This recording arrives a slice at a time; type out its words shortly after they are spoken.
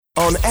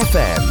On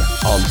FM,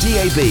 on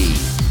DAB,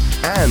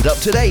 and up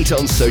to date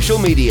on social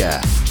media.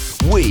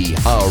 We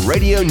are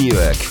Radio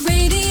Newark.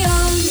 Radio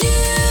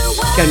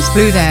Newark. Jonas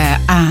Blue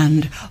there,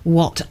 and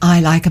what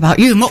I like about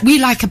you, and what we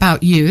like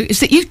about you,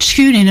 is that you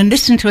tune in and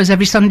listen to us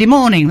every Sunday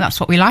morning. That's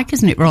what we like,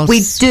 isn't it, Roz?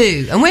 We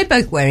do, and we're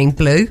both wearing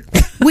blue.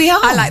 We are.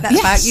 I like that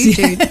about you,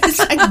 Jude. Yes,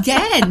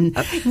 again.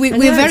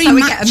 We're very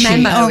we matchy, get a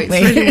memo. aren't we?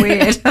 It's really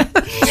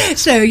weird.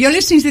 So you're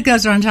listening to the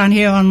Girls Around Town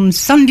here on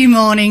Sunday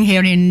morning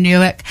here in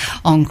Newark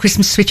on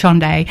Christmas Switch On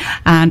Day,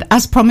 and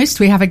as promised,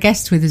 we have a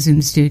guest with us in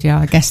the studio.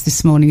 Our guest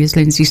this morning is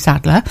Lindsay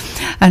Sadler,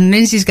 and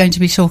Lindsay's going to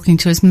be talking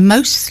to us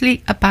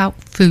mostly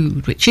about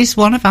food, which is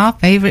one of our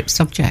favourite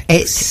subjects.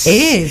 It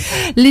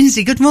is.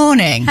 Lindsay, good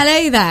morning.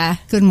 Hello there.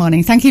 Good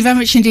morning. Thank you very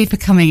much indeed for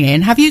coming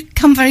in. Have you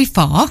come very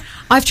far?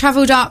 I've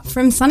travelled up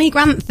from sunny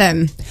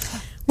Grantham,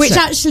 which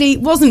actually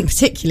wasn't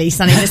particularly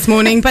sunny this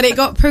morning, but it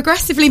got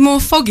progressively more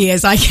foggy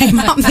as I came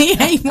up the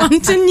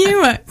A1 to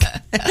Newark.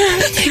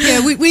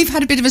 Yeah, we've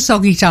had a bit of a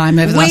soggy time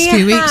over the last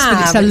few weeks,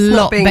 but it's a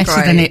lot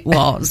better than it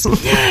was.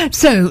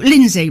 So,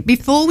 Lindsay,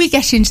 before we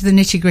get into the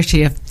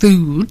nitty-gritty of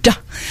food,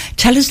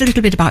 tell us a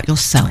little bit about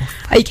yourself.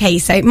 Okay,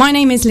 so my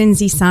name is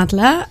Lindsay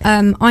Sadler.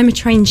 I'm a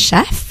trained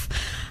chef.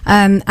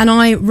 And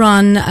I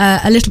run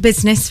a little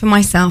business for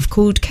myself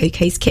called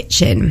Coco's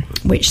Kitchen,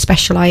 which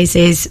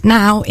specialises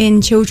now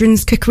in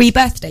children's cookery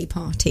birthday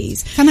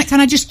parties. Can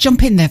I just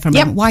jump in there for a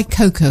moment? Yep. Why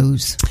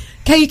Coco's?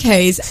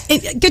 Coco's.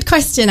 Good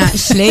question,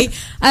 actually.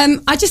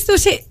 I just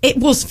thought it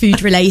was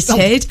food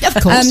related. Oh,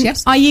 of course,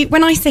 yes.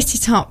 When I set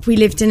it up, we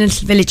lived in a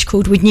little village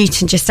called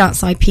Woodnewton, just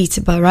outside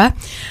Peterborough.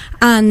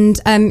 And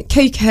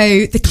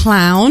Coco the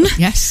clown,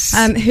 yes,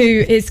 who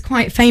is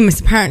quite famous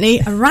apparently,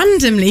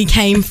 randomly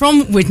came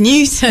from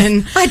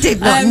Woodnewton. I did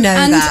not know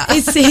and that.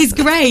 His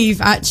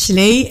grave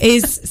actually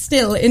is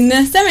still in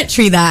the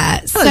cemetery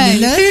there. So there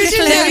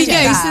we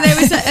go. So there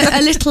was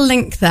a little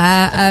link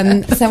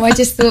there. So I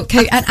just thought,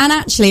 and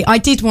actually I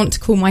did want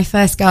to call my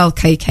first girl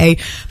Coco,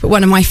 but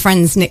one of my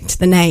friends nicked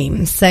the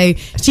name, so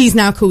she's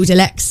now called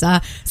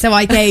Alexa. So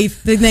I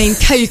gave the name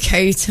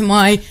Coco to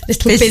my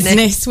little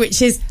business,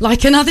 which is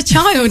like another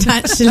child,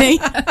 actually.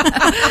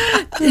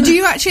 Do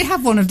you actually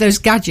have one of those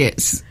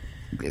gadgets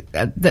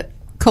that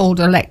called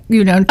Alexa?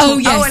 Oh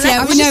yes,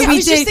 yeah. I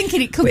was just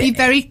thinking it could be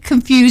very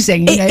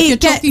confusing. If you're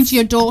talking to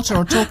your daughter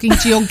or talking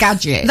to your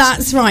gadget.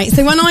 That's right.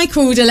 So when I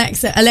called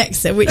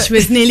Alexa, which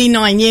was nearly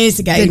 9 years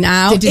ago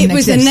now, it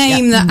was a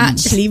name that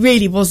actually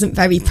really wasn't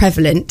very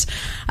prevalent.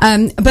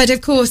 But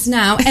of course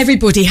now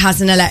everybody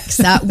has an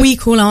Alexa. We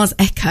call ours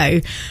Echo.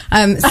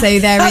 So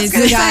there is.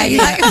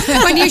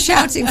 When you're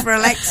shouting for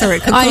Alexa,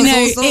 it can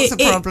cause all sorts of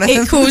problems.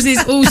 It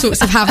causes all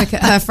sorts of havoc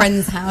at her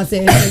friends'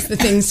 houses as the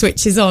thing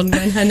switches on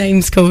when her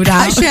name's called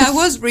out. Actually, I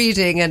was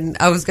reading, and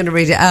I was going to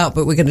read it out,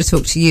 but we're going to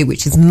talk to you,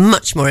 which is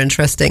much more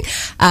interesting.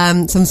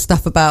 Some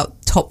stuff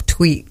about top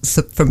tweets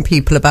from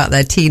people about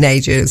their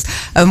teenagers,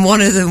 and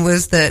one of them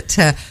was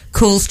that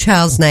calls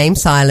child's name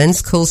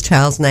silence, calls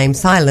child's name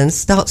silence,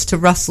 starts to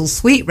rustle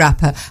sweet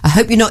wrapper. I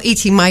hope you're not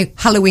eating my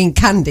Halloween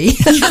candy.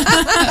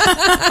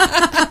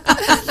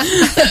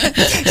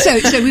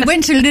 So we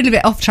went a little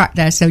bit off track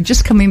there. So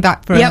just coming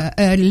back for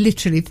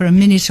literally for a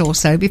minute or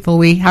so before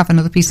we have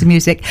another piece of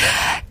music.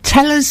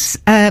 Tell us,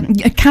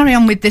 carry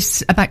on with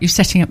this about you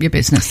setting up your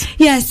business.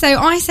 Yeah, so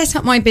I set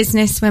up my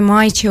business when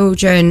my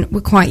children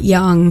were quite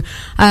young.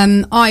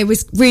 I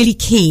was really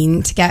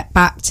keen to get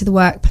back to the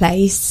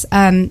workplace.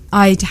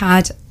 I'd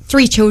had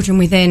 3 children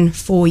within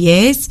 4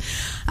 years.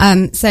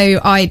 So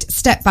I'd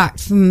stepped back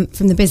from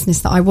the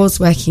business that I was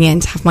working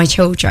in to have my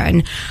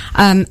children.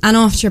 And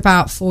after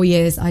about 4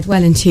 years, I'd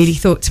well and truly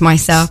thought to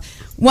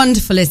myself,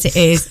 wonderful as it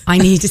is, I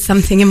needed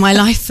something in my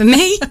life for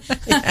me.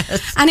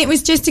 Yes. And it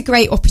was just a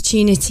great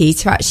opportunity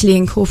to actually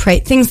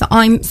incorporate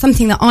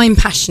something that I'm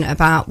passionate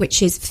about,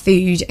 which is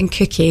food and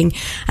cooking,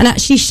 and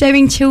actually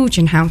showing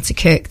children how to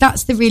cook.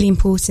 That's the really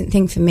important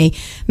thing for me,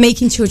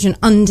 making children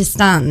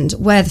understand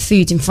where the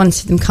food in front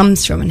of them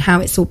comes from and how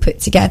it's all put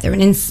together,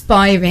 and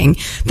inspiring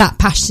that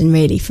passion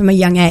really from a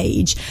young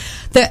age.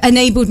 That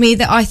enabled me,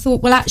 that I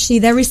thought, well, actually,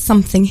 there is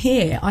something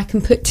here. I can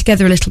put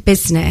together a little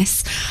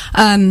business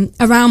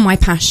around my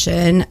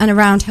passion and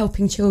around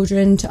helping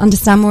children to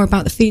understand more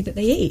about the food that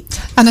they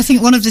eat. And I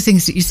think one of the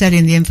things that you said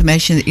in the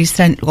information that you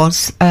sent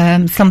was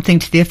something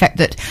to the effect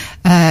that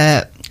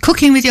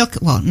cooking with your,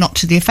 well, not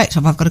to the effect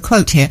of, I've got a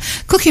quote here,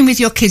 cooking with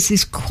your kids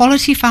is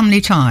quality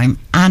family time,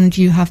 and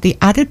you have the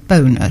added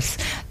bonus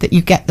that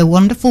you get the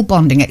wonderful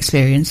bonding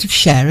experience of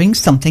sharing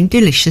something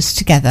delicious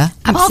together.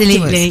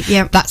 Absolutely,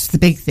 yeah. That's the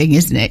big thing,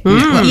 isn't it?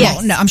 Well,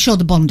 yes. No, I'm sure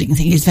the bonding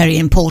thing is very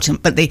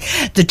important, but the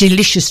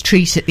delicious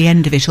treat at the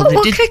end of it, or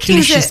the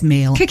delicious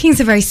meal.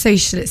 Cooking's a very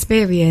social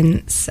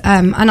experience,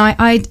 and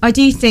I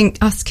do think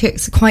us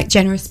cooks are quite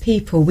generous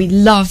people. We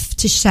love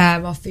to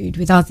share our food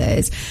with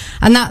others,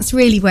 and that's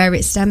really where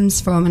it stems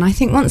stems from. And I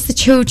think once the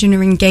children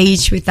are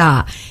engaged with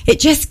that, it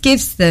just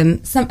gives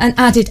them an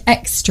added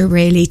extra,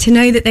 really, to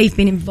know that they've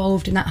been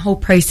involved in that whole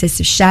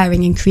process of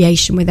sharing and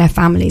creation with their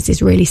families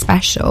is really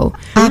special.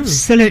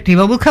 Absolutely.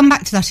 Well, we'll come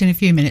back to that in a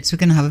few minutes. We're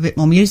going to have a bit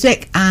more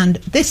music, and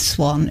this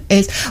one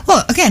is,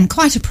 well, again,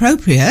 quite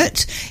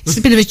appropriate. It's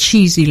a bit of a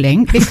cheesy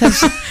link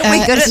because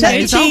we're good at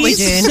those, aren't we,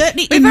 June?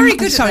 Certainly, We're very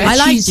good at sorry, those. I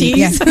like cheesy,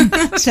 cheese.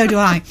 yeah. So do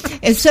I.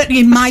 It's certainly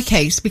in my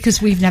case,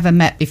 because we've never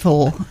met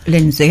before,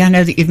 Lindsay. I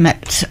know that you've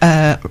met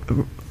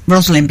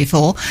Rosalind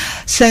before.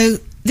 So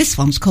this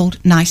one's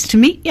called Nice to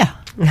Meet Ya.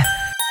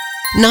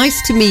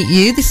 Nice to meet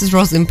you. This is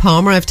Rosalind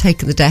Palmer. I've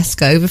taken the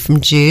desk over from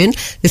June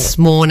this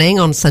morning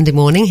on Sunday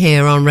morning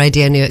here on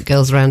Radio Newark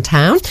Girls Around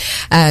Town.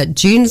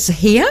 June's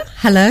here.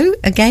 Hello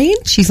again.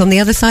 She's on the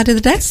other side of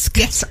the desk.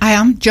 Yes, I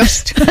am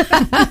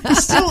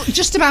still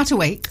just about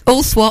awake.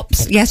 All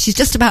swaps. Yes, she's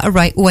just about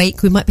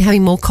awake. We might be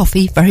having more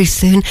coffee very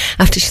soon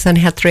after she's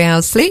only had 3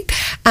 hours sleep.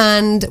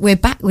 And we're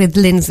back with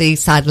Lindsay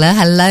Sadler.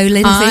 Hello,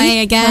 Lindsay. Hi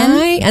again.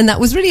 Hi. And that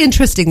was really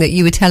interesting that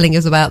you were telling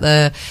us about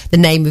the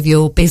name of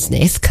your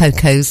business,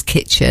 Coco's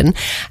Kitchen,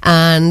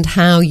 and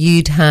how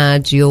you'd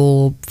had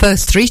your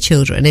first 3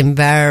 children in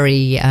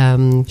very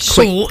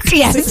Short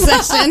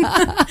succession.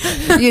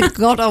 You'd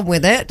got on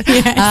with it.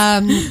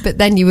 Yes. But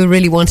then you were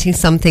really wanting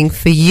something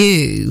for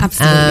you.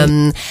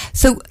 Absolutely.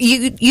 So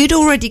you'd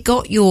already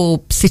got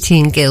your City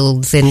and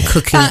Guilds in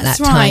cooking at that That's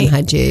right. time,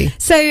 had you?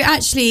 So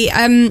actually,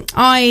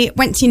 I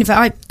went to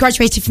I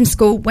graduated from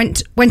school,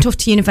 went off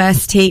to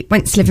university,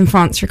 went to live in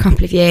France for a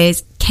couple of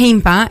years, came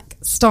back,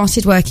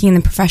 started working in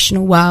the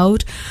professional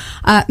world,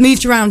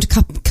 moved around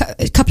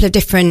a couple of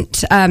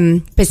different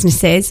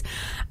businesses.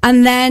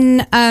 And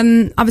then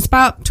I was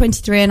about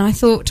 23 and I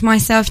thought to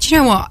myself, do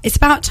you know what? It's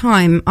about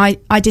time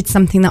I did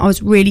something that I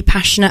was really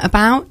passionate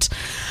about.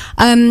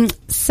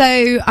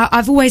 So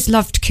I've always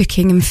loved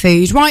cooking and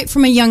food right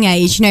from a young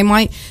age. You know,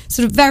 my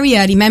sort of very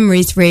early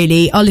memories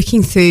really are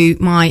looking through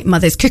my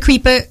mother's cookery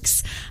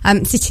books,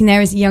 sitting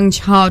there as a young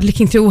child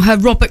looking through all her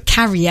Robert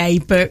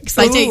Carrier books.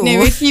 I don't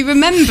know if you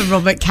remember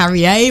Robert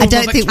Carrier. I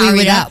don't think we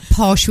were that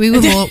posh. We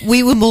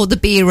were more the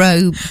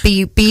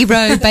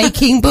Biro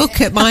baking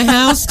book at my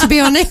house, to be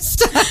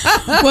honest.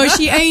 Well,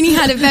 she only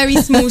had a very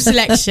small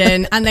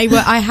selection, and they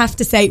were, I have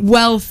to say,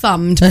 well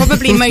thumbed,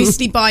 probably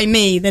mostly by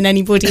me than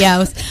anybody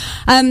else.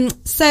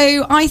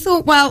 So I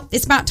thought, well,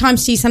 it's about time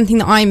to do something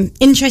that I'm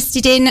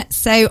interested in.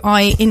 So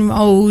I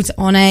enrolled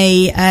on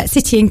a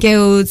City and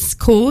Guilds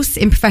course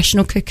in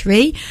professional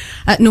cookery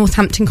at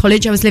Northampton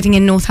College. I was living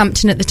in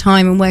Northampton at the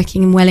time and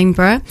working in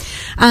Wellingborough.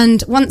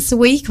 And once a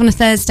week on a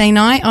Thursday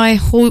night, I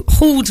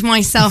hauled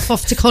myself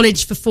off to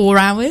college for 4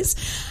 hours.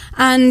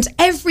 And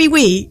every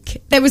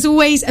week, there was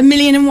always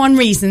 1,000,001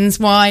 reasons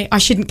why I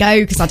shouldn't go,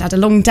 because I'd had a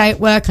long day at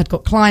work, I'd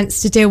got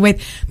clients to deal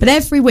with. But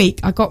every week,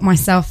 I got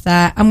myself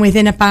there, and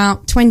within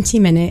about 20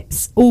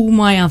 minutes, all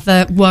my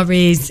other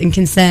worries and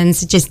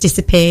concerns had just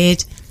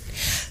disappeared.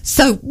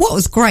 So what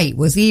was great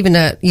was even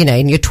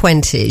in your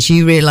 20s,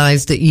 you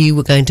realised that you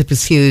were going to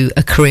pursue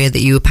a career that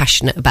you were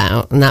passionate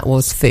about, and that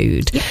was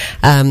food.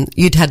 Yeah.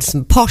 You'd had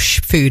some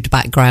posh food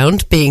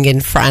background being in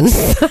France.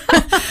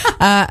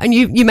 And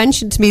you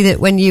mentioned to me that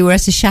when you were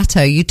at a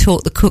chateau, you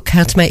taught the cook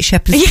how to make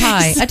shepherd's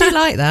pie. I do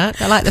like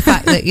that. I like the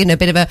fact that, a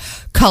bit of a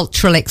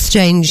cultural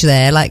exchange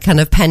there, like kind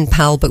of pen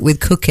pal, but with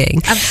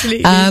cooking.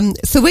 Absolutely.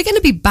 So we're going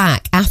to be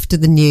back after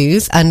the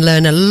news and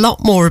learn a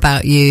lot more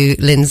about you,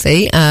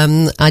 Lindsay.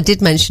 I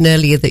did mention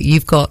earlier that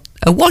you've got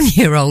a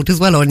 1-year-old as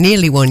well, or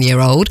nearly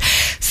 1-year-old.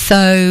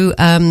 So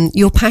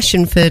your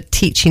passion for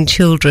teaching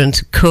children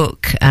to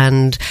cook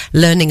and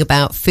learning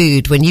about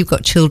food when you've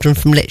got children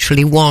from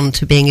literally 1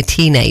 to being a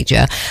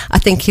teenager, I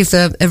think is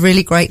a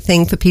really great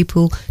thing for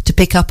people to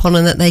pick up on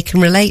and that they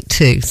can relate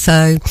to.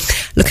 So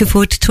looking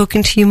forward to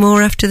talking to you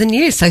more after the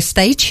news. So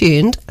stay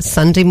tuned.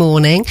 Sunday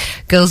morning,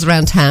 Girls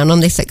Around Town on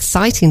this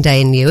exciting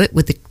day in Newark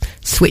with the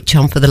switch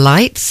on for the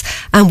lights,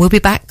 and we'll be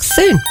back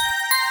soon.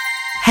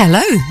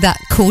 Hello, that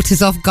caught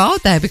us off guard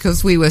there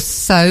because we were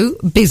so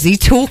busy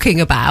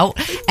talking about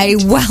a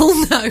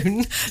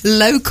well-known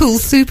local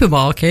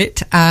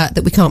supermarket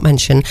that we can't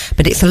mention,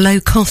 but it's a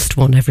low-cost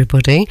one,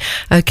 everybody,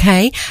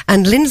 okay?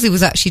 And Lindsay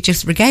was actually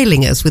just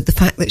regaling us with the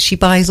fact that she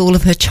buys all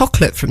of her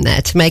chocolate from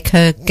there to make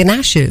her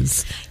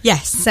ganaches.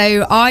 Yes,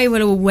 so I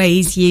will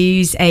always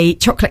use a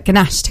chocolate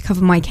ganache to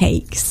cover my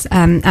cakes.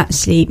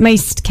 Actually,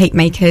 most cake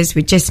makers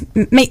would just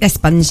make their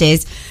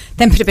sponges,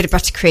 then put a bit of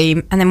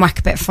buttercream and then whack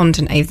a bit of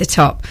fondant over the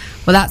top.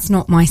 Well, that's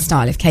not my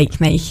style of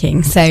cake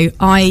making. So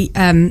I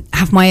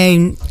have my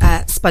own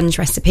sponge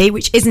recipe,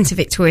 which isn't a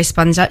Victoria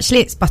sponge, actually.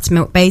 It's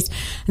buttermilk based.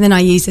 And then I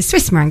use a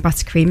Swiss meringue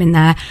buttercream in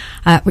there,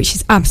 which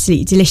is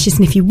absolutely delicious.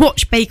 And if you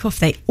watch Bake Off,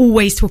 they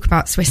always talk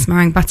about Swiss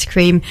meringue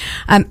buttercream.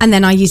 And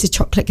then I use a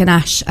chocolate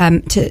ganache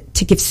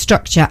to give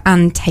structure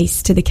and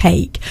taste to the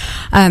cake.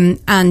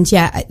 And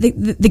yeah,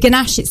 the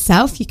ganache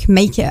itself, you can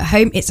make it at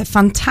home. It's a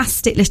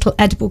fantastic little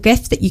edible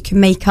gift that you can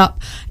make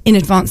up in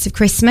advance of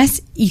Christmas.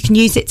 You can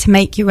use it to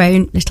make your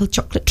own little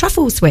chocolate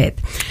truffles with.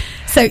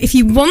 So if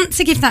you want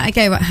to give that a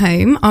go at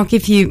home, I'll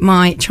give you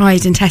my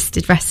tried and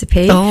tested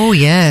recipe. Oh,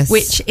 yes.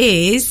 Which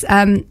is,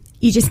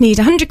 you just need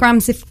 100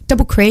 grams of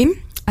double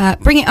cream.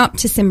 Bring it up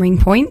to simmering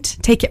point,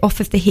 take it off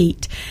of the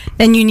heat.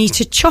 Then you need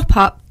to chop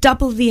up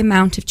double the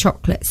amount of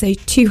chocolate, so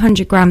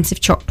 200 grams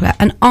of chocolate.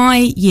 And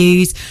I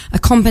use a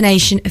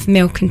combination of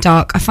milk and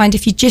dark. I find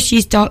if you just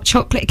use dark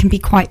chocolate, it can be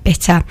quite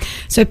bitter.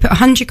 So I put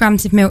 100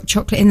 grams of milk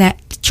chocolate in there,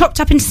 chopped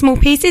up into small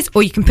pieces,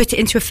 or you can put it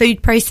into a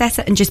food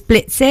processor and just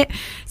blitz it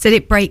so that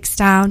it breaks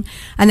down.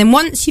 And then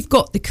once you've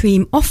got the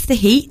cream off the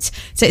heat,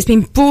 so it's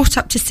been brought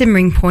up to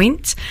simmering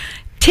point,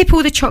 tip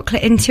all the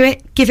chocolate into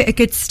it, give it a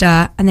good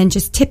stir, and then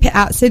just tip it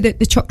out so that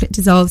the chocolate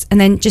dissolves,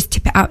 and then just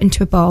tip it out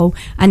into a bowl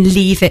and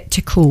leave it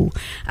to cool.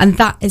 And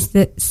that is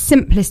the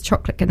simplest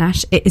chocolate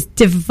ganache. It is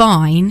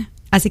divine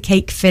as a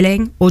cake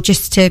filling, or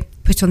just to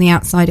put on the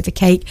outside of a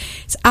cake.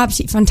 It's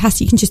absolutely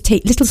fantastic. You can just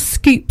take little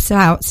scoops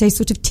out, so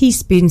sort of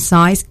teaspoon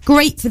size.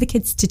 Great for the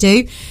kids to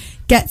do.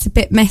 Gets a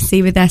bit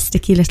messy with their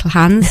sticky little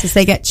hands as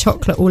they get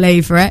chocolate all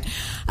over it.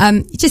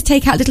 You just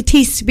take out little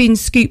teaspoon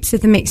scoops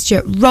of the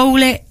mixture, roll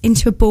it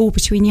into a ball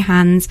between your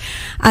hands,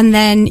 and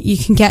then you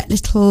can get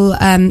little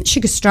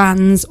sugar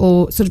strands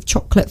or sort of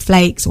chocolate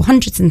flakes, or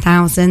hundreds and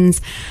thousands,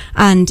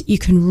 and you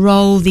can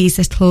roll these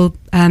little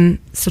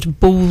sort of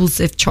balls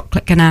of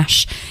chocolate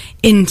ganache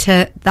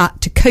into that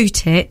to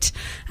coat it,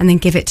 and then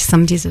give it to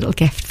somebody as a little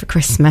gift for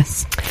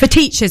Christmas. For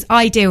teachers,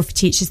 ideal for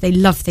teachers. They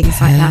love things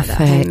like that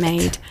are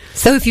homemade.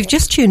 So if you've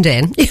just tuned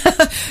in,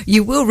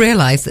 you will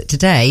realise that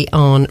today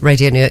on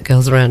Radio New York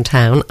Girls Around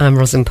Town, I'm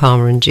Rosin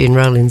Palmer and June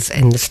Rollins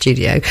in the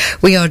studio.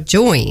 We are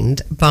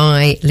joined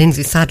by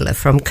Lindsay Sadler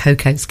from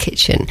Coco's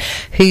Kitchen,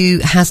 who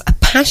has a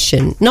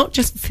passion, not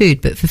just for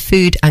food, but for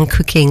food and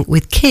cooking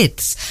with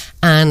kids,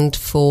 and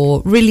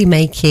for really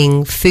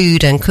making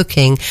food and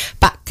cooking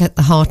back at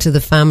the heart of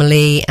the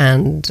family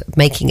and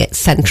making it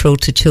central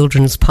to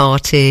children's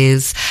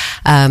parties.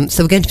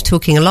 So we're going to be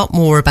talking a lot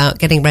more about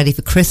getting ready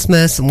for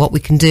Christmas and what we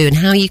can do and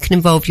how you can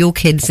involve your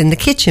kids in the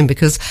kitchen,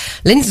 because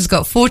Lindsay's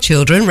got 4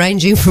 children,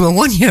 ranging from a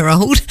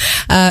 1-year-old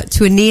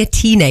to a near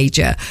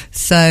teenager.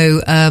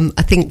 So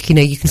I think,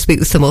 you can speak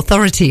with some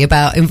authority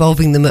about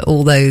involving them at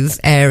all those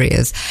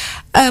areas.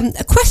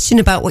 A question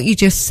about what you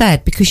just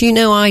said, because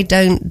I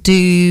don't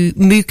do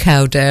moo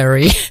cow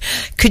dairy.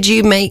 Could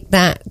you make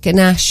that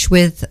ganache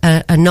with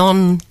a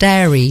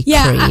non-dairy cream?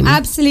 Yeah,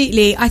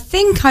 absolutely. I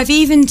think I've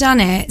even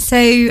done it. So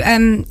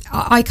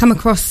I come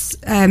across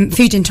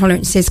food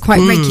intolerances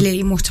quite regularly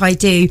in what I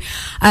do.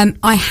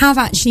 I have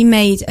actually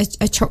made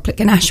a chocolate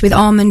ganache with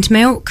almond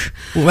milk.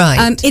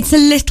 Right. It's a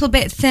little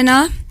bit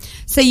thinner.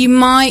 So you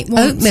might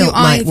want oat milk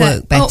might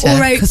work better,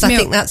 because I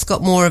think that's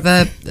got more of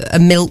a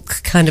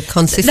milk kind of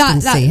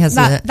consistency,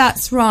 hasn't it?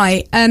 That's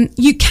right.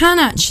 You can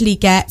actually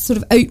get sort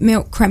of oat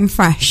milk creme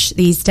fraiche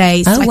these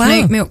days, an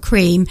oat milk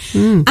cream,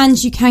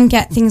 and you can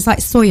get things like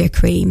soya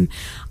cream.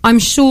 I'm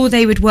sure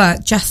they would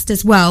work just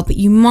as well, but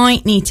you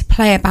might need to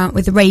play about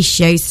with the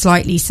ratios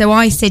slightly. So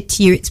I said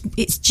to you,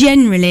 it's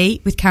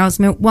generally with cow's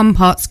milk, 1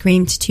 part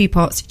cream to 2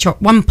 parts of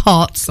chocolate. 1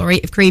 part,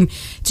 of cream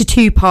to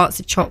 2 parts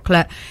of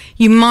chocolate.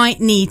 You might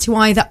need to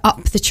either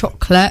up the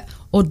chocolate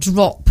or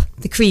drop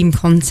the cream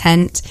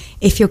content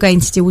if you're going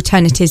to do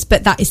alternatives,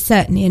 but that is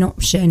certainly an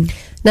option.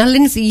 Now,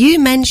 Lindsay, you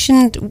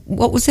mentioned,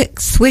 what was it?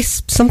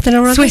 Swiss something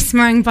or other? Swiss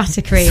meringue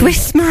buttercream.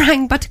 Swiss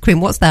meringue buttercream.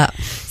 What's that?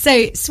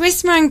 So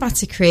Swiss meringue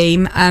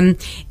buttercream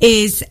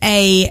is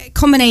a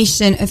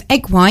combination of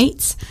egg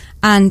white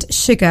and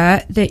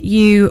sugar that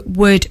you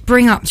would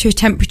bring up to a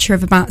temperature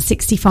of about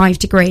 65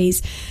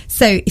 degrees.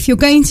 So if you're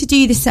going to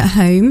do this at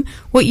home,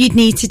 what you'd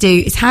need to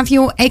do is have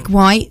your egg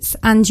whites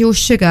and your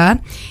sugar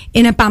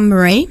in a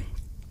bain-marie.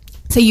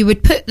 So you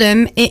would put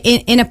them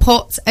in a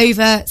pot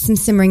over some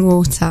simmering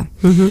water.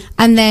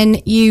 And then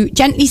you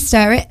gently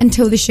stir it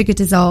until the sugar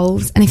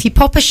dissolves. And if you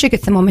pop a sugar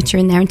thermometer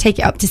in there and take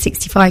it up to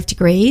 65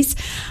 degrees,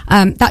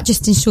 that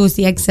just ensures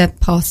the eggs are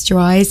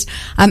pasteurised,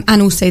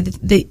 and also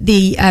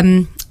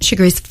the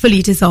sugar is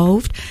fully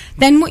dissolved.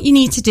 Then what you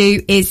need to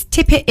do is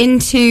tip it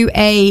into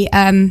a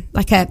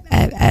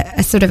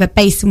sort of a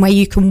basin where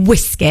you can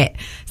whisk it.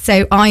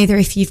 So either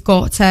if you've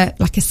got a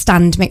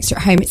stand mixer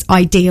at home, it's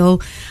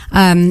ideal,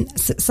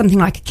 something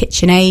like a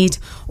KitchenAid,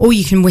 or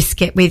you can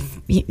whisk it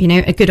with,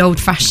 a good old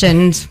fashioned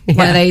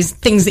one of those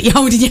things that you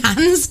hold in your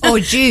hands. Or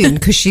June,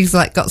 because she's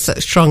got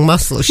such strong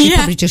muscles, she'd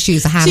probably just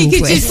use a hand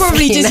whisk. She could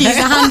probably just use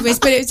a hand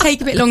whisk, but it would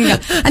take a bit longer.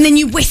 And then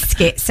you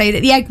whisk it so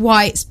that the egg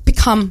whites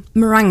become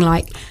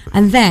meringue-like.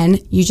 And then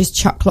you just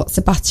chuck lots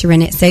of butter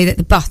in it so that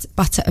the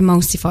butter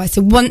emulsifies.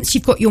 So once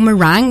you've got your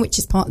meringue, which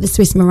is part of the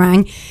Swiss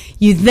meringue,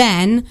 you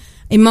then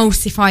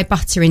emulsify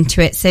butter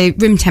into it, so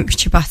room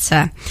temperature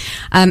butter,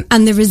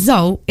 and the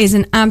result is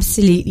an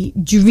absolutely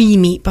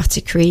dreamy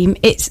buttercream.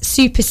 It's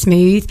super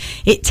smooth,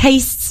 it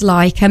tastes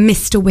like a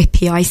Mr.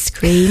 Whippy ice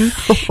cream,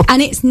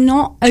 and it's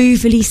not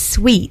overly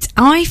sweet.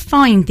 I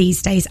find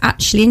these days,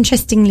 actually,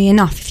 interestingly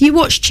enough, if you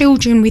watch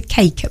children with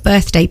cake at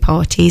birthday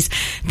parties,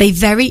 they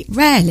very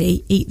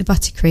rarely eat the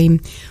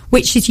buttercream.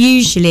 which is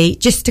usually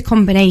just a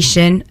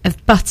combination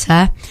of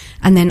butter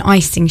and then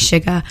icing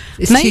sugar.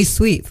 It's too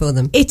sweet for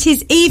them. It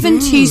is even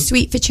too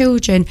sweet for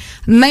children.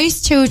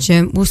 Most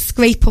children will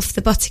scrape off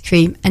the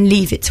buttercream and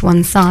leave it to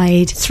one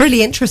side. It's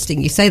really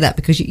interesting you say that,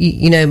 because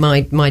you know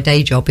my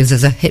day job is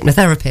as a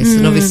hypnotherapist,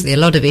 and obviously a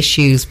lot of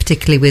issues,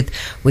 particularly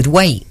with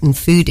weight and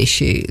food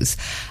issues.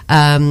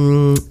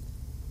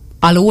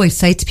 I'll always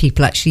say to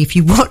people, actually, if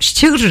you watch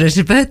children at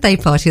a birthday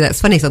party,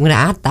 that's funny, so I'm going to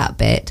add that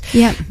bit.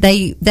 Yeah.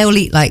 They'll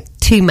eat like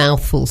 2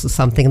 mouthfuls or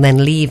something and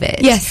then leave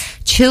it. Yes.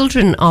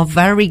 Children are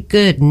very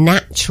good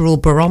natural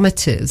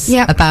barometers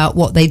Yep. about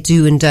what they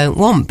do and don't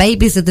want.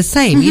 Babies are the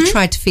same. You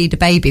try to feed a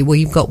baby, well,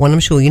 you've got one, I'm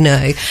sure you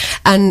know,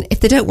 and if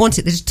they don't want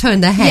it, they just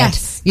turn their head.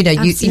 Yes, you know,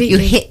 you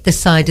absolutely. hit the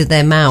side of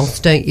their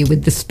mouth, don't you,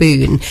 with the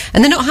spoon,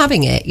 and they're not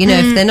having it. You know,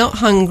 if they're not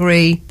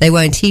hungry, they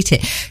won't eat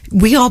it.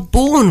 We are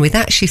born with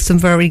actually some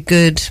very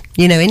good,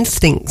 you know,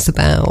 instincts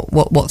about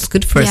what's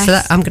good for us.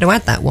 Yes. So I'm going to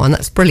add that one.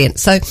 That's brilliant.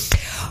 So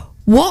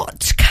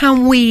what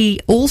can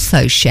we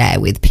also share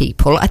with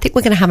people? I think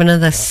we're going to have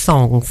another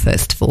song,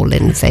 first of all,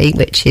 Lindsay,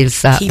 which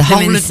is Keep The them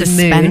Whole in of the Moon.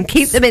 suspense.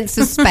 Keep them in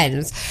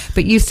suspense.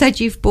 But you said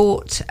you've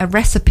bought a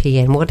recipe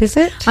in. What is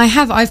it? I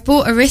have. I've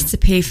bought a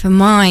recipe for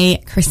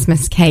my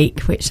Christmas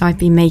cake, which I've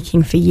been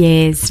making for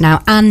years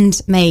now,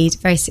 and made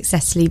very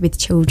successfully with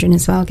children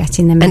as well,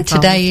 getting them And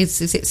involved. today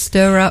is it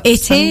Stir Up It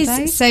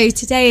Sunday? is. So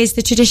today is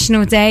the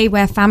traditional day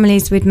where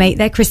families would make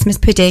their Christmas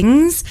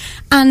puddings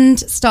and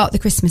start the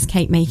Christmas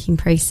cake making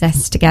process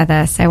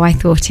together. So I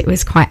thought it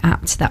was quite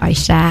apt that I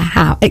share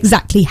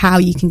exactly how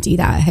you can do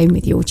that at home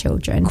with your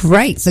children.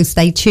 Great. So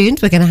stay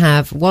tuned. We're going to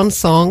have one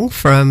song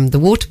from the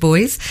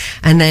Waterboys,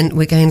 and then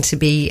we're going to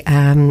be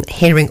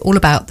hearing all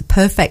about the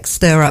perfect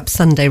Stir Up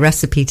Sunday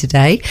recipe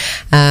today.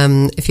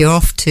 If you're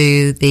off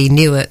to the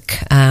Newark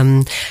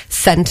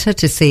Centre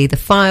to see the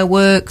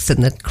fireworks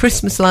and the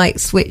Christmas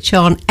lights switch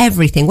on,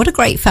 everything. What a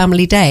great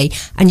family day.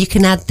 And you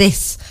can add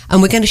this,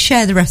 and we're going to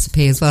share the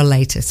recipe as well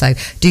later. So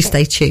do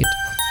stay tuned.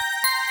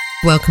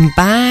 Welcome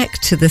back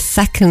to the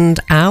second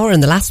hour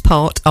and the last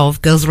part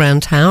of Girls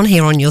Around Town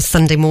here on your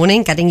Sunday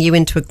morning, getting you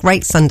into a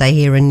great Sunday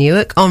here in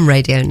Newark on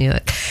Radio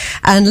Newark.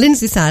 And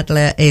Lindsay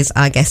Sadler is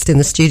our guest in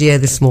the studio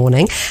this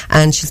morning,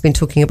 and she's been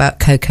talking about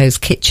Coco's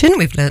Kitchen.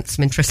 We've learnt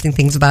some interesting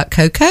things about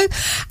cocoa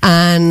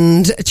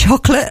and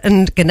chocolate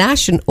and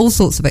ganache and all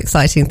sorts of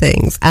exciting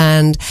things.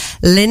 And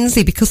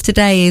Lindsay, because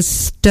today is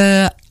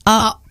Stir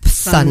Up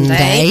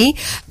Sunday,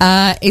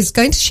 is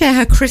going to share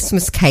her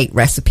Christmas cake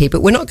recipe,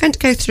 but we're not going to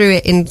go through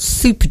it in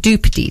super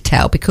duper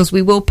detail because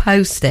we will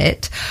post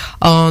it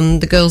on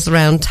the Girls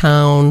Around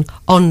Town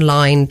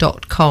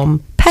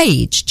online.com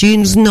page.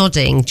 June's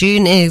nodding.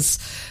 June is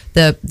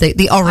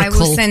the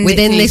oracle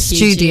within this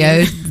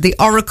studio. The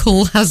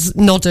oracle has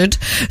nodded,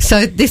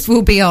 so this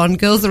will be on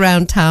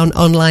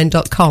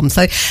girlsaroundtownonline.com.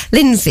 So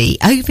Lindsay,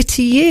 over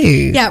to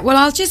you. Yeah, well,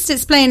 I'll just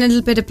explain a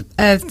little bit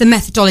of the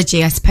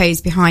methodology, I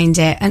suppose, behind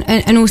it,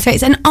 and also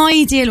it's an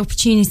ideal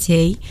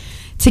opportunity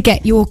to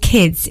get your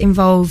kids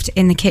involved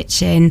in the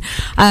kitchen.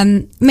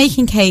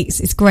 Making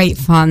cakes is great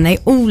fun. They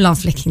all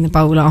love licking the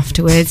bowl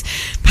afterwards.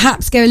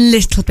 Perhaps go a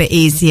little bit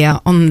easier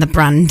on the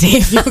brandy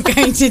if you're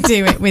going to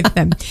do it with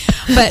them.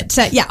 But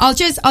yeah, I'll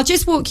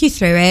just walk you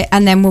through it,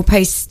 and then we'll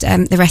post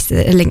the rest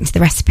of the link to the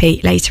recipe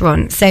later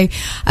on. So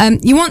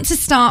you want to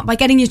start by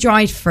getting your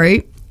dried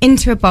fruit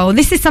into a bowl.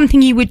 This is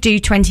something you would do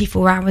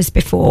 24 hours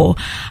before.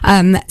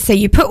 So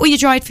you put all your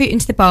dried fruit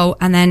into the bowl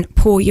and then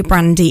pour your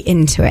brandy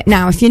into it.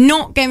 Now, if you're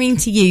not going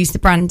to use the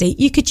brandy,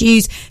 you could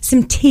use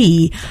some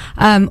tea,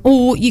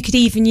 or you could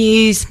even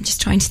use, I'm just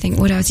trying to think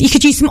what else. You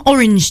could use some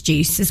orange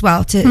juice as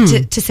well to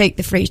soak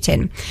the fruit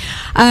in.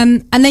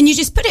 And then you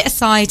just put it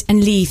aside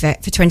and leave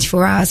it for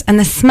 24 hours. And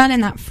the smell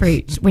in that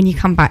fruit when you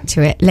come back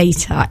to it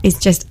later is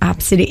just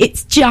absolutely,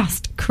 it's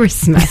just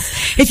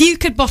Christmas. If you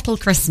could bottle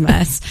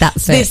Christmas,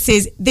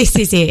 this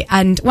is it.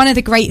 And one of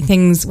the great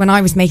things when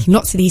I was making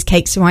lots of these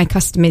cakes for my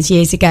customers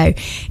years ago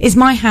is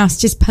my house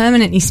just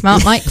permanently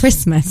smelled like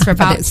Christmas for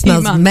about 2 months. It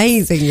smells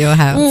amazing, your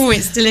house. Oh,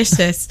 it's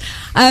delicious.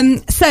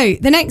 So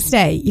the next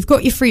day, you've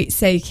got your fruit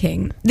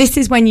soaking. This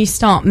is when you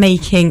start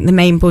making the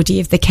main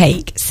body of the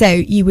cake. So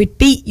you would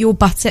beat your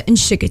butter and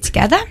sugar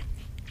together,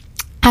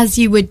 as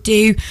you would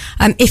do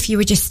if you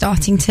were just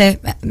starting to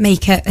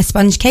make a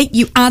sponge cake.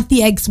 You add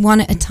the eggs one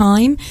at a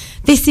time.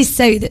 This is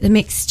so that the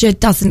mixture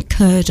doesn't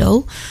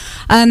curdle.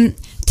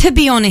 To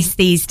be honest,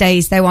 these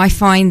days, though, I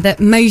find that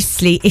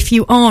mostly if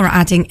you are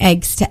adding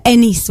eggs to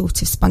any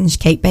sort of sponge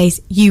cake base,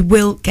 you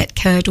will get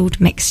curdled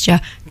mixture.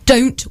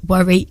 Don't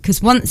worry,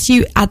 because once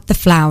you add the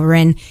flour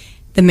in,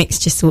 the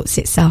mixture sorts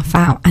itself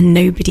out and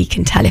nobody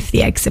can tell if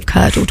the eggs have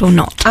curdled or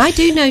not. I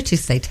do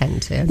notice they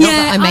tend to. Not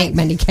that I make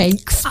many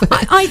cakes.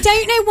 I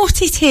don't know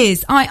what it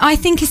is. I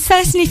think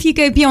certainly if you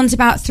go beyond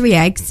about 3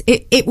 eggs,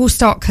 it will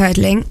start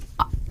curdling.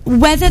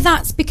 Whether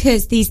that's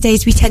because these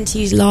days we tend to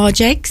use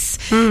large eggs,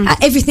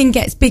 everything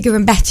gets bigger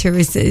and better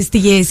as the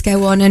years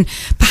go on, and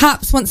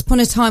perhaps once upon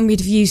a time we'd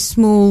have used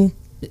small,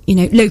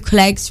 local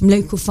eggs from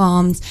local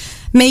farms.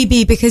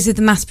 maybe because of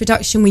the mass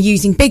production, we're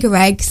using bigger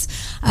eggs,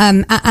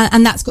 and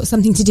that's got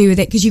something to do with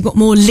it because you've got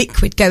more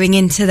liquid going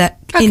into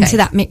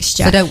that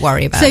mixture. So don't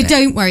worry about it.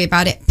 Don't worry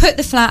about it. Put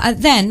the flour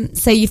then.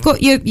 So you've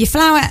got your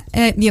flour,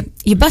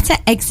 your butter,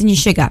 eggs, and your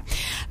sugar.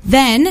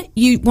 Then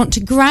you want to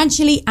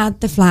gradually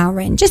add the flour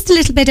in, just a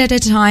little bit at a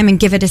time, and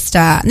give it a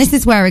stir. And this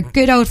is where a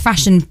good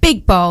old-fashioned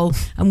big bowl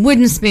and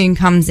wooden spoon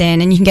comes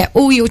in, and you can get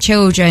all your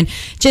children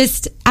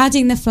just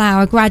adding the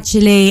flour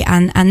gradually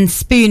and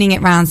spooning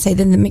it round so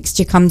that the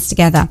mixture comes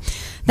together.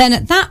 Then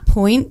at that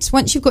point,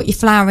 once you've got your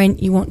flour in,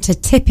 you want to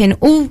tip in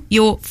all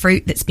your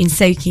fruit that's been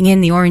soaking in,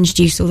 the orange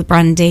juice or the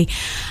brandy,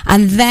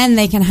 and then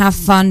they can have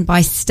fun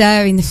by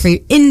stirring the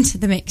fruit into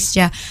the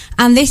mixture.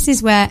 And this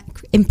is where,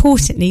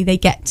 importantly, they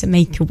get to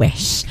make a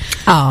wish.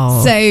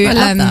 Oh, so I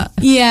love that.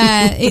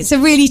 Yeah, it's a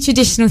really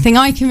traditional thing.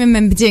 I can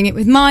remember doing it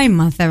with my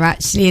mother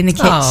actually in the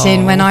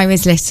kitchen when I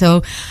was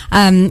little.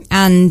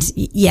 And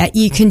yeah,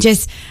 you can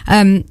just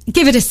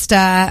give it a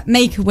stir,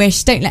 make a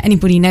wish. Don't let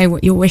anybody know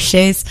what your wish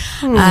is.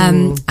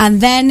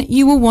 And then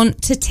you will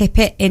want to tip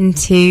it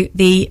into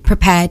the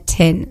prepared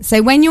tin.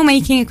 So when you're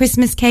making a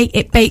Christmas cake,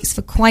 it bakes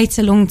for quite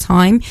a long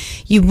time.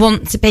 You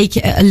want to bake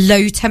it at a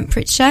low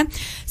temperature.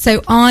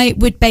 So I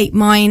would bake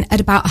mine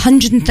at about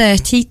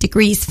 130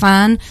 degrees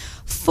fan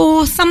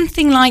for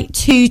something like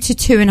 2 to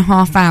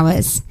 2.5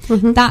 hours.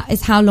 That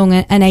is how long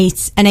an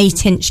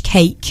 8-inch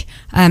cake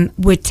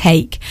would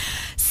take.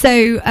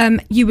 So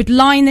you would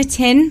line the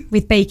tin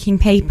with baking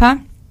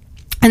paper.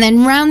 And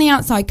then round the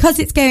outside, because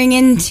it's going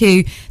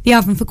into the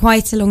oven for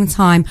quite a long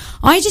time,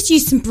 I just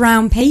use some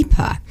brown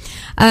paper,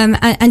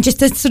 and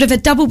just a sort of a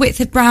double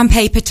width of brown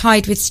paper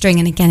tied with string.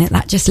 And again,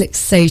 that just looks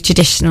so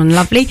traditional and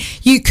lovely.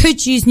 You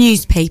could use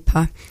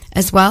newspaper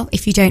as well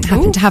if you don't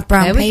happen to have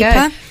brown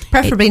paper.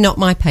 Preferably not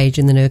my page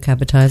in the Newark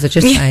Advertiser,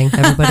 just saying,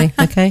 everybody.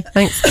 Okay,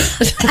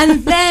 thanks.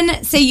 And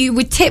then, so you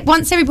would tip,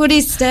 once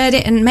everybody's stirred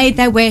it and made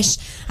their wish,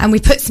 and we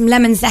put some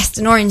lemon zest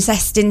and orange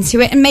zest into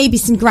it, and maybe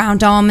some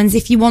ground almonds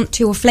if you want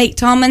to, or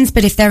flaked almonds,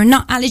 but if there are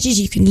nut allergies,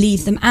 you can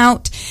leave them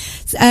out.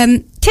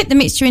 Tip the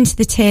mixture into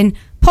the tin,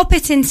 pop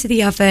it into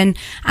the oven,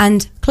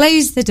 and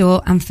close the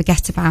door and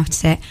forget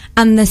about it.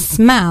 And the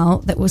smell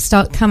that will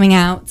start coming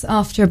out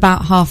after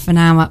about half an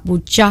hour will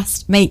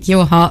just make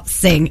your heart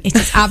sing. It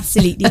is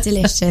absolutely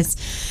delicious.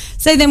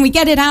 So then we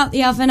get it out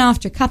the oven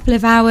after a couple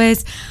of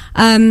hours,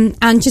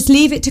 and just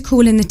leave it to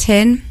cool in the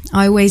tin.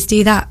 I always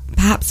do that,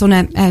 perhaps on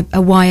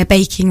a wire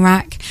baking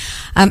rack.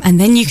 And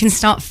then you can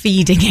start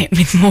feeding it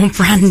with more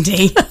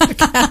brandy.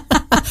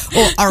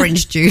 Or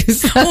orange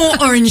juice.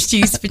 Or orange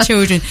juice for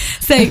children.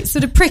 So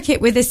sort of prick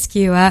it with a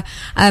skewer.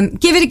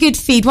 Give it a good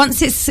feed.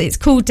 Once it's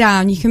cooled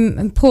down, you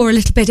can pour a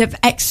little bit of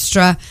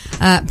extra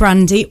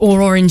brandy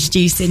or orange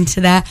juice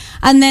into there.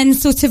 And then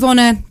sort of on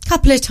a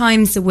couple of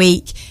times a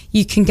week,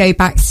 you can go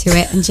back to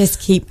it and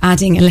just keep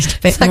adding a little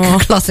bit more.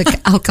 Like a classic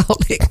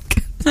alcoholic.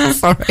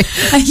 Sorry.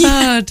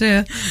 Yeah. Oh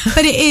dear.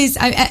 But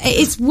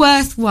it's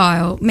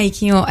worthwhile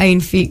making your own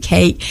fruit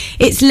cake.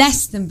 It's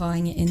less than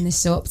buying it in the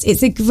shops.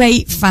 It's a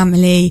great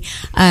family.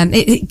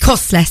 It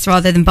costs less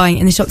rather than buying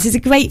it in the shops. It's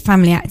a great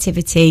family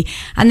activity,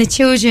 and the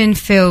children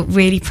feel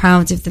really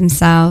proud of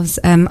themselves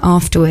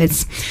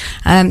afterwards.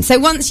 So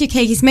once your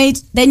cake is made,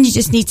 then you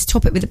just need to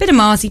top it with a bit of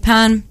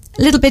marzipan,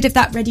 a little bit of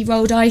that ready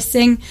rolled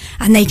icing,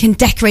 and they can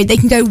decorate. They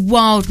can go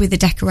wild with the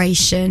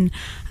decoration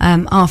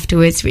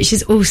afterwards, which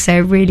is also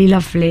a really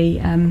lovely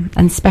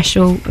and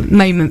special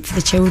moment for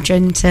the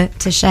children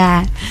to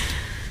share.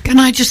 Can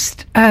I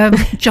just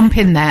jump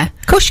in there?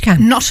 Of course you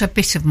can. Not a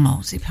bit of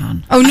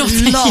marzipan. Oh, not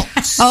a lot.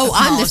 Oh,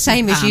 I'm the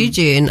same as you,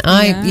 June.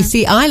 You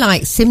see, I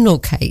like simnel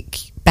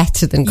cake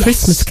better than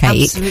Christmas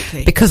cake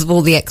absolutely. because of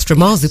all the extra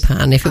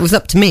marzipan. If it was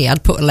up to me,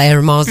 I'd put a layer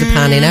of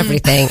marzipan in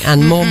everything,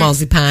 and more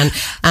marzipan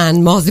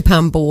and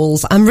marzipan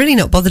balls. I'm really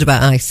not bothered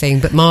about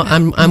icing, but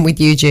I'm with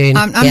you, June.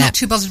 I'm not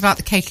too bothered about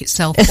the cake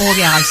itself or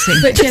the icing.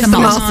 But just the the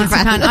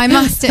marzipan. marzipan. I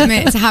must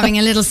admit to having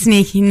a little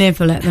sneaky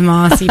nibble at the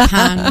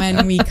marzipan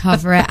when we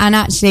cover it. And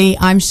actually,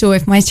 I'm sure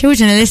if my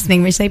children are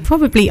listening, which they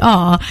probably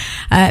are,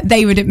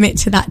 they would admit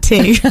to that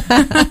too.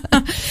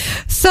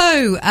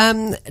 So,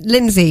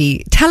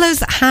 Lindsay, tell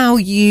us how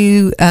you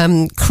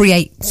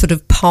create sort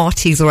of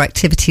parties or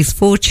activities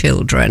for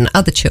children,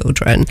 other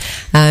children,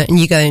 and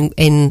you going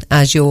in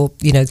as your,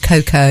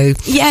 Coco.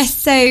 Yes,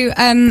 so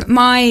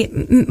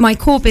my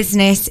core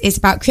business is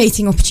about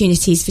creating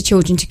opportunities for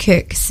children to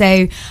cook.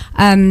 So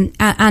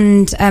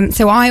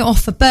so I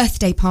offer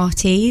birthday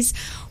parties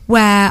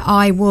where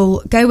I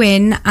will go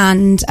in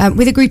and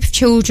with a group of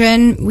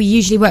children, we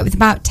usually work with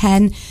about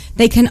 10,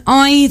 they can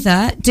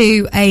either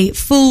do a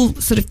full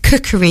sort of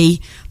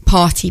cookery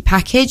party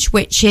package,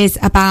 which is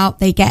about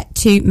they get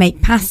to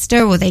make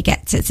pasta, or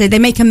so they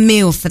make a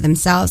meal for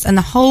themselves, and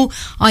the whole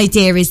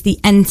idea is the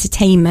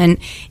entertainment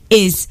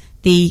is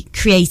the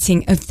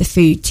creating of the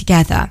food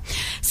together.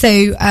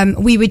 So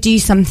we would do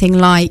something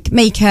like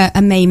make a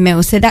main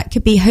meal. So that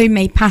could be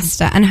homemade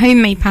pasta, and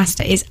homemade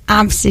pasta is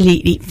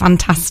absolutely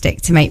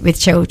fantastic to make with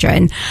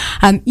children.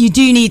 You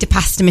do need a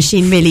pasta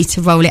machine really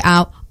to roll it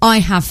out. I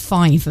have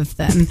 5 of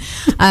them.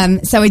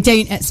 So I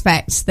don't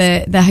expect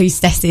the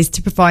hostesses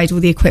to provide all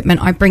the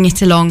equipment. I bring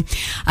it along.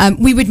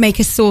 We would make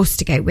a sauce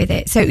to go with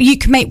it. So we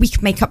could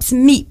make up some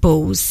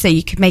meatballs. So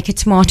you could make a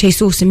tomato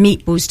sauce and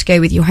meatballs to go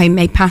with your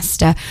homemade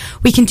pasta.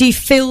 We can do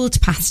filled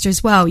pasta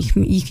as well.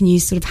 You can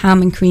use sort of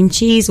ham and cream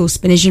cheese or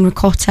spinach and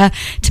ricotta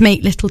to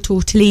make little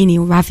tortellini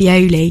or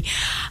ravioli.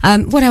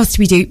 What else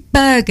do we do?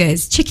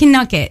 Burgers, chicken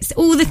nuggets,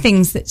 all the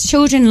things that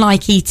children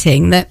like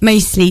eating that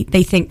mostly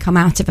they think come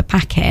out of a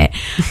packet.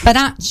 But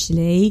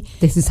actually,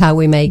 this is how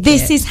we make it.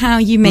 This is how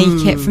you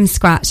make it from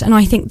scratch. And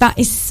I think that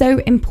is so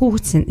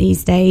important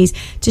these days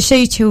to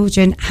show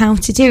children how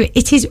to do it.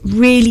 It is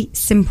really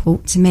simple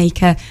to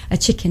make a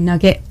chicken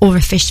nugget or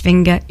a fish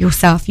finger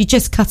yourself. You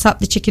just cut up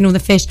the chicken or the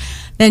fish,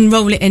 then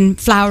roll it in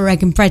flour,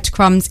 egg and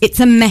breadcrumbs. It's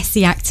a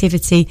messy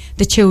activity.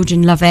 The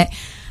children love it.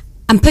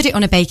 And put it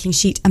on a baking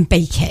sheet and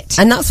bake it.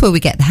 And that's where we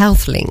get the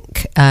health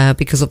link,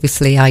 because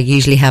obviously I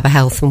usually have a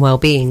health and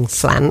well-being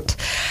slant.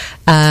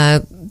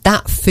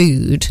 That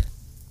food,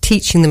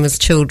 teaching them as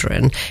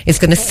children, is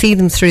going to see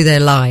them through their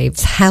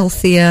lives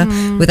healthier,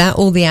 without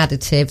all the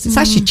additives. It's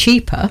actually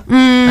cheaper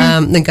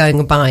than going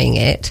and buying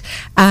it.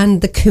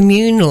 And the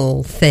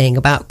communal thing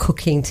about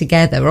cooking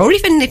together, or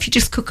even if you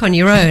just cook on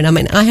your own. I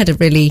mean, I had a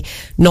really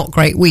not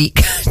great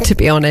week, to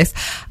be honest,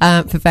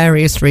 for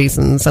various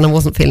reasons, and I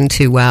wasn't feeling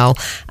too well.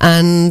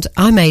 And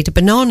I made a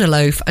banana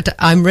loaf.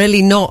 I'm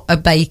really not a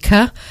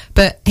baker,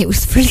 but it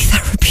was really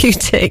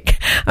therapeutic.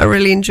 I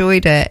really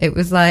enjoyed it. It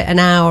was like an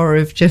hour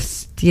of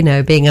just,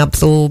 being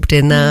absorbed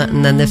in that,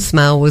 and then the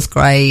smell was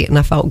great, and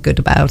I felt good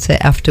about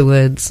it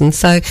afterwards. And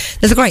so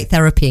there's a great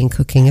therapy in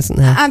cooking, isn't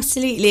there?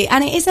 Absolutely.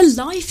 And it is a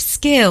life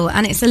skill,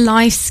 and it's a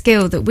life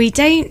skill that we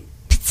don't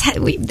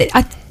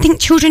I think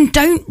children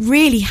don't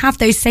really have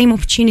those same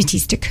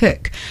opportunities to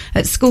cook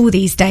at school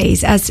these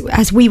days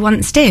as we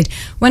once did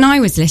when I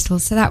was little.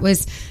 So that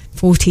was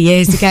 40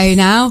 years ago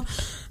now.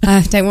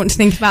 Don't want to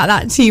think about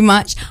that too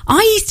much.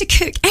 I used to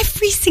cook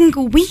every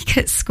single week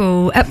at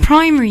school, at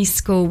primary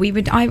school.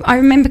 I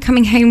remember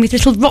coming home with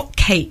little rock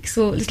cakes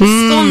or little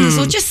scones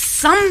or just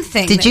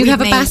something. Did you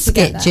have a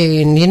basket,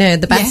 June?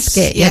 The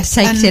basket. You had to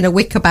take it in a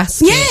wicker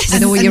basket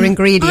with all your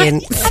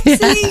ingredients.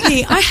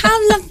 Absolutely.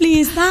 How lovely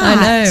is that? I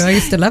know. I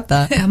used to love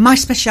that. Yeah, my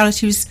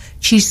speciality was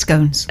cheese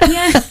scones.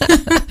 Yeah.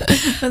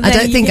 I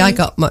don't think I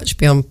got much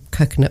beyond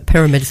coconut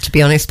pyramids, to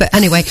be honest. But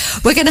anyway,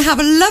 we're going to have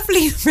a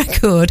lovely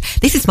record.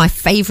 This is my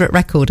favourite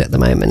record at the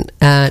moment.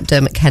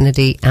 Dermot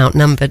Kennedy,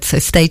 Outnumbered. So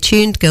stay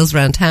tuned. Girls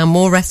Around Town.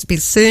 More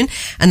recipes soon.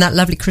 And that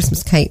lovely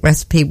Christmas cake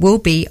recipe will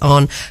be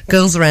on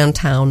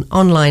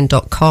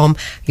girlsaroundtownonline.com.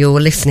 You're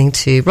listening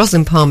to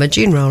Rosalind Palmer,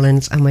 June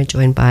Rowlands, and we're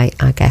joined by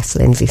our guest,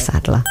 Lindsay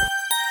Sadler.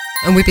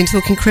 And we've been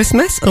talking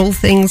Christmas, all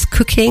things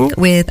cooking,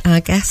 with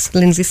our guest,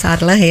 Lindsay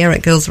Sadler, here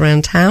at Girls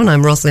Around Town.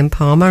 I'm Rosalind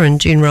Palmer, and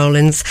June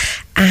Rowlands,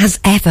 as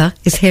ever,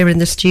 is here in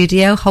the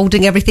studio,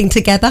 holding everything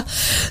together.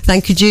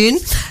 Thank you, June.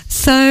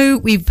 So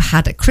we've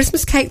had a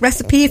Christmas cake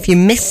recipe. If you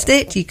missed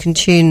it, you can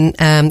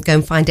go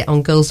and find it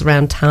on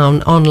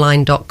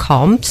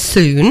girlsaroundtownonline.com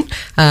soon.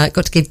 Got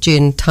to give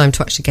June time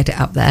to actually get it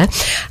up there.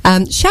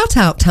 Shout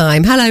out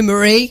time. Hello,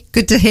 Marie.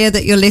 Good to hear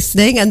that you're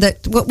listening. And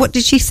that what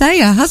did she say?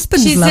 Her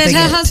husband's loving it. She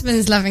said her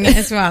husband's loving it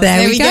as well.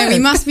 There we go. We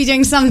must be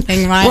doing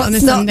something right on a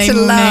Sunday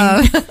morning.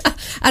 Love?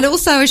 And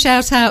also a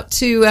shout out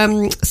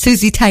to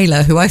Susie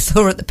Taylor, who I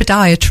saw at the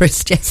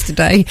podiatrist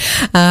yesterday.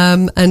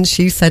 And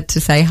she said to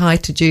say hi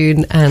to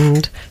June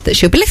and that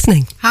she'll be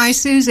listening. Hi,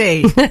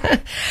 Susie.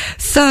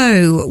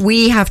 So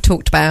we have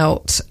talked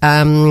about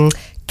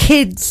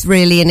kids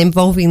really and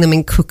involving them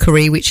in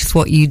cookery, which is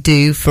what you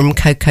do from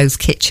Coco's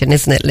Kitchen,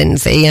 isn't it,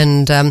 Lindsay?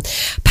 And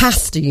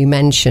pasta you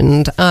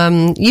mentioned.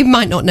 You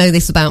might not know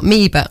this about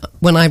me, but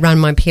when I ran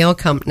my PR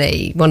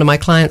company, one of my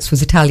clients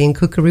was Italian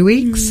Cookery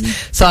Weeks.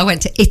 So I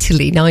went to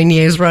Italy 9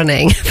 years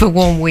running for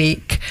 1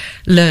 week,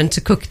 learned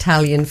to cook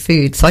Italian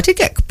food. So I did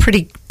get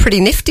pretty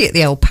nifty at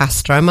the old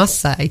pasta, I must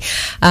say.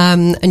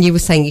 And you were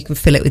saying you can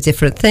fill it with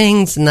different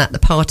things, and that the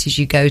parties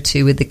you go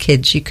to with the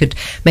kids, you could,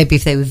 maybe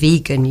if they were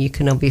vegan, you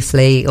can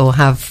obviously, or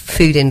have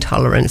food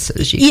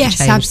intolerances, you can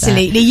change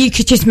absolutely. that. You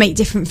could just make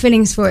different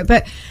fillings for it.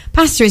 But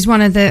pasta is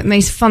one of the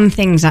most fun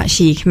things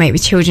actually you can make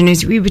with children,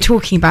 as we were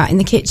talking about in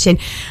the kitchen.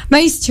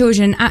 Most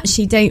children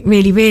actually don't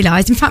really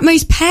realise, in fact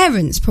most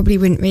parents probably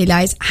wouldn't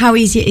realise how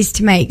easy it is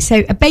to make.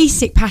 So a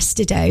basic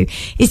pasta dough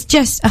is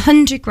just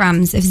 100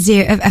 grams of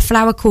a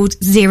flour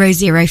called 00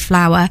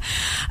 flour,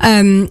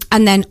 and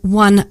then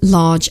 1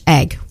 large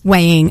egg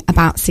weighing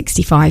about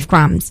 65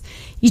 grams.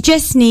 You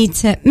just need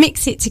to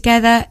mix it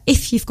together.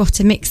 If you've got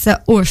a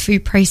mixer or a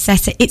food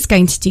processor, it's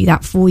going to do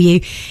that for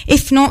you.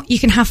 If not, you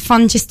can have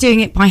fun just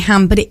doing it by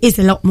hand, but it is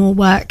a lot more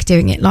work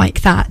doing it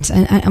like that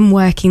and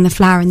working the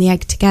flour and the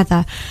egg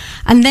together.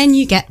 And then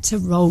you get to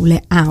roll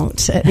it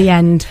out at the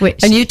end.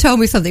 And you told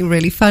me something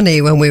really funny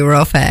when we were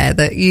off air,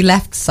 that you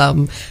left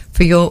some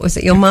for was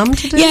it your mum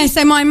to do? Yeah,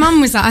 so my mum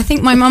was, I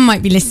think my mum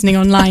might be listening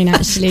online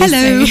actually.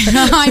 Hello. So,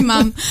 hi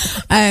mum.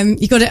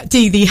 You got to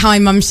do the hi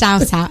mum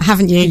shout out,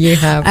 haven't you? You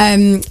have.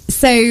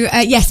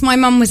 Yes, my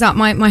mum was up.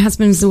 My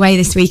husband was away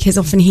this week, as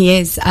often he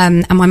is,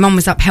 and my mum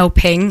was up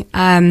helping.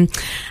 And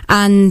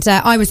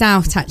I was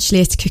out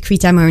actually at a cookery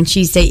demo on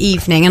Tuesday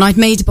evening, and I'd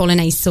made a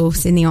bolognese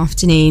sauce in the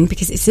afternoon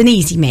because it's an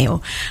easy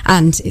meal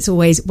and it's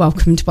always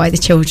welcomed by the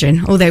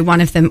children. Although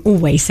one of them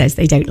always says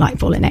they don't like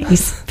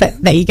bolognese,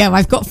 but there you go.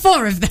 I've got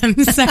 4 of them,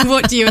 so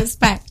what do you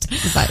expect?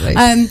 Exactly.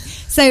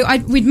 So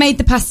we'd made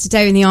the pasta dough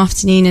in the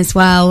afternoon as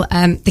well.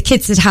 The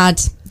kids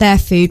had their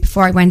food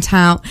before I went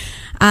out.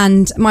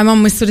 And my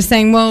mum was sort of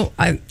saying, well,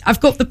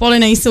 I've got the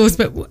bolognese sauce,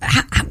 but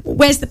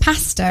where's the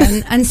pasta?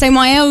 And so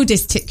my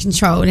eldest took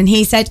control and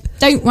he said,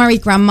 don't worry,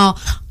 Grandma,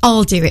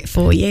 I'll do it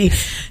for you.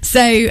 So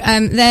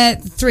they're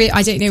 3,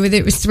 I don't know whether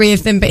it was 3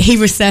 of them, but he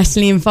was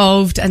certainly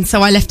involved. And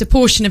so I left a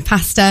portion of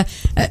pasta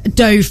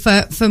dough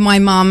for my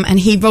mum, and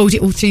he rolled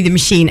it all through the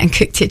machine and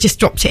cooked it, just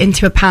dropped it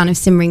into a pan of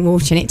simmering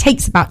water, and it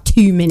takes about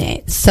 2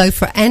 minutes. So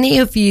for any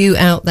of you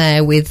out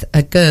there with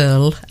a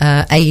girl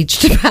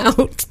aged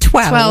about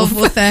 12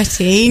 or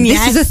 13,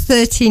 this is a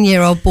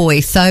 13-year-old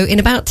boy, so in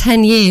about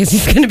 10 years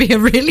he's going to be a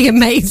really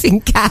amazing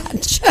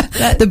catch.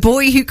 The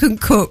boy who can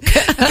cook.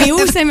 He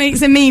also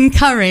makes a mean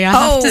curry, I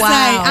have to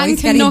say, and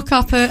can knock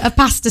up a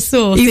pasta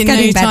sauce in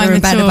no time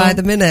and better by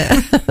the minute.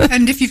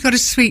 And if you've got a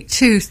sweet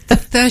tooth, the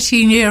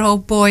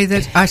 13-year-old boy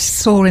that I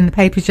saw in the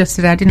papers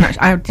yesterday, I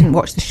didn't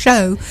watch the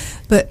show,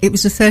 but it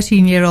was a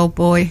 13-year-old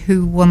boy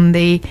who won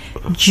the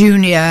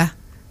junior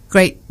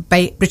Great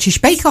British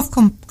Bake Off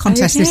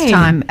contest this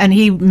time, and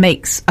he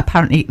makes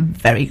apparently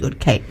very good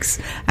cakes,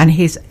 and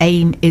his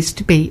aim is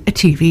to be a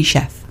TV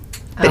chef.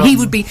 But he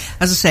would be,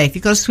 as I say, if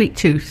you've got a sweet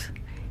tooth,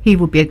 he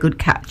would be a good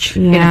catch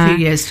in a few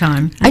years'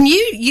 time. And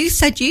you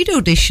said you'd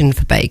auditioned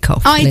for Bake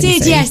Off. I Lindsay.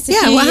 did, yes.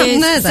 What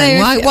happened there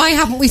then? Why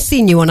haven't we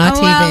seen you on our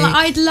TV? Well,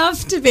 I'd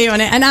love to be on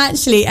it. And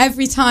actually,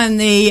 every time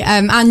the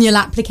annual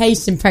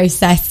application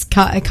process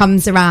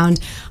comes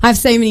around, I have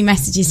so many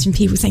messages from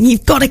people saying,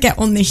 you've got to get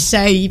on this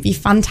show, you'd be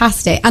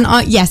fantastic. And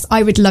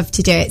I would love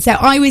to do it. So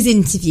I was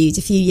interviewed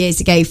a few years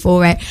ago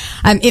for it.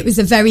 It was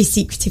a very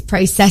secretive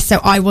process, so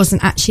I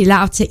wasn't actually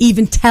allowed to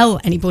even tell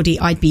anybody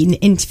I'd been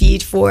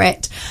interviewed for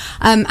it.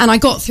 And I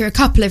got through a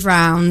couple of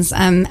rounds,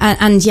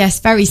 and yes,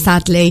 very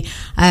sadly,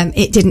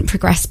 it didn't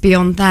progress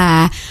beyond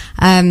there.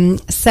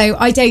 So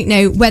I don't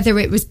know whether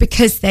it was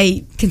because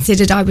they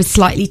considered I was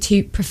slightly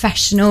too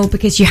professional,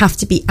 because you have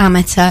to be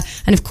amateur,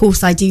 and of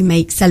course I do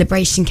make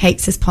celebration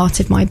cakes as part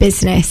of my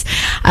business.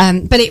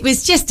 But it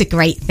was just a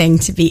great thing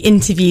to be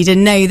interviewed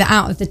and know that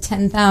out of the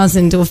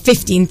 10,000 or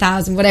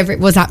 15,000, whatever it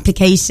was,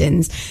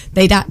 applications,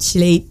 they'd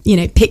actually,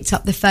 picked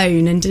up the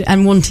phone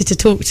and wanted to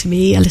talk to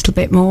me a little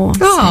bit more.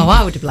 Oh,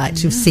 I would have liked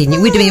to have seen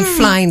you. We'd have been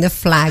flying the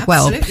flag.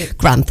 Absolutely. Well,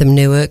 Grantham,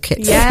 Newark.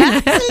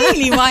 Yeah,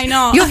 absolutely. Why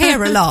not? You're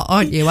here a lot,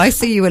 aren't you? I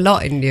see you a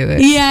lot in Newark.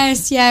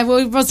 Yes, yeah.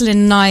 Well, Rosalind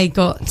and I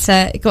got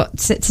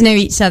to know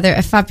each other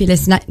at a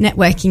fabulous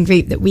networking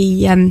group that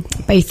we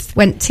both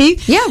went to.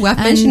 Yeah, well,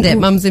 I've mentioned it,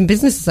 Mums in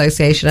Business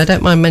Association. I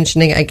don't mind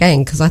mentioning it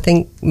again, because I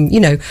think,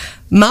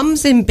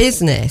 mums in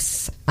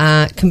business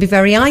can be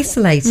very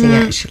isolating,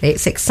 actually.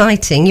 It's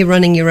exciting. You're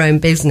running your own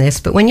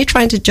business. But when you're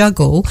trying to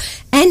juggle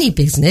any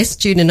business,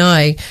 June and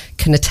I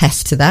can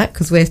attest to that,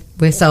 because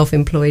we're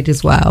self-employed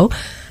as well.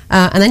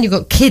 And then you've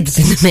got kids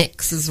in the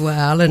mix as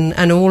well,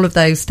 and all of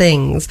those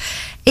things.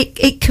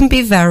 It can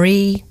be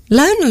very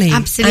lonely.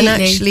 Absolutely.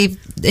 And actually,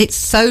 it's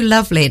so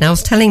lovely. And I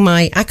was telling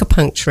my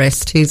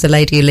acupuncturist, who's a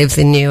lady who lives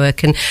in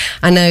Newark, and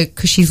I know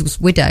because she was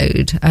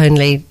widowed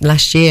only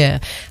last year,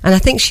 and I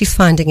think she's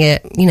finding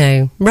it,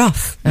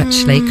 rough,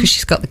 actually, because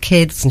she's got the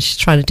kids and she's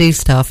trying to do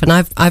stuff. And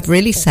I've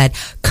really said,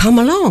 come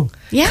along.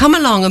 Yeah. Come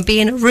along and be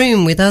in a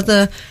room with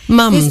other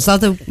mums,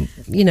 other,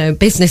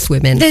 business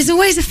women. There's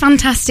always a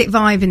fantastic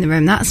vibe in the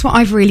room. That's what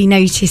I've really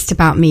noticed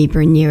about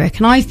Meba in Newark.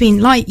 And I've been,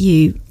 like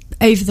you,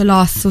 over the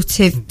last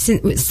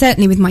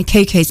certainly with my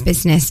Coco's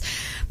business,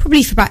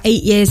 probably for about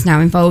 8 years now,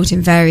 involved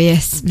in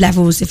various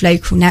levels of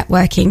local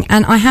networking.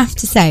 And I have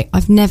to say,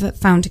 I've never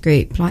found a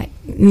group like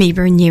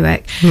Meba in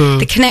Newark.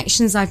 The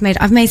connections I've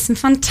made some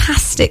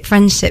fantastic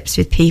friendships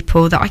with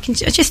people that I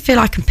just feel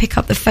I can pick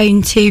up the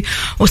phone to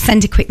or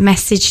send a quick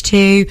message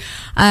to.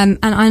 And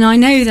I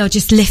know they'll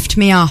just lift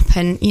me up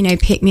and,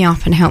 pick me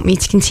up and help me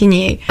to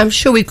continue. I'm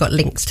sure we've got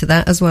links to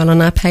that as well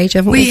on our page,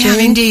 haven't we? We have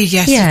indeed,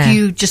 yes. Yeah. If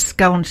you just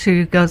go on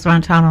to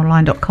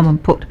girlsaroundtownonline.com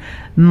and put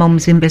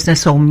Mums in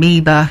Business or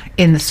Meba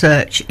in the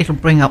search, it'll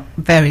bring up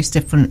various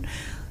different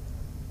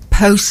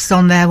posts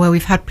on there where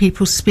we've had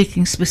people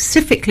speaking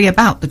specifically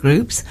about the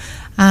groups,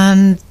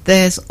 and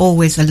there's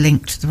always a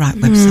link to the right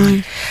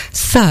website.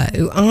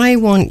 So I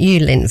want you,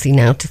 Lindsay,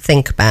 now to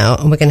think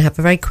about, and we're going to have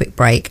a very quick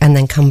break and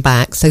then come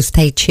back, so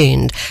stay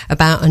tuned,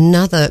 about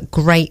another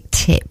great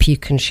tip you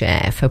can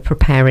share for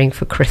preparing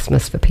for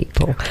Christmas for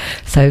people.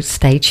 So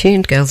stay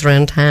tuned, Girls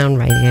Around Town,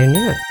 Radio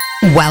Newark.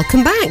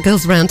 Welcome back,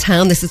 Girls Around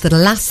Town. This is the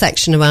last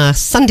section of our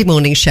Sunday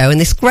morning show, and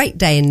this great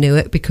day in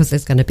Newark because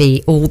there's going to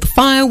be all the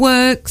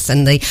fireworks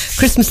and the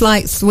Christmas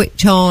lights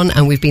switch on,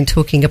 and we've been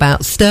talking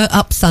about Stir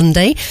Up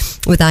Sunday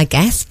with our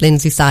guest,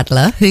 Lindsay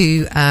Sadler,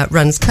 who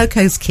runs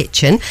Coco's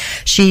Kitchen.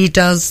 She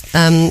does,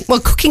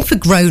 cooking for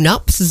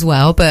grown-ups as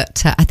well,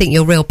 but I think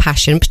your real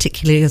passion,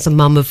 particularly as a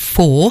mum of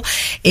 4,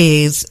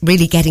 is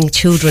really getting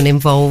children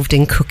involved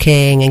in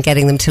cooking and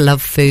getting them to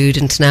love food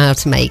and to know how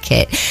to make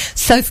it.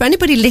 So for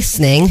anybody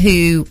listening who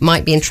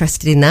might be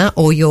interested in that,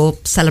 or your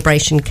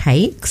celebration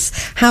cakes,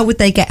 how would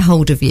they get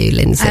hold of you,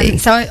 Lindsay?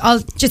 So I'll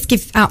just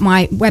give out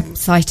my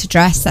website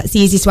address. That's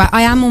the easiest way.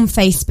 I am on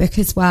Facebook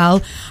as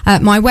well.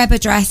 My web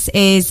address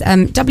is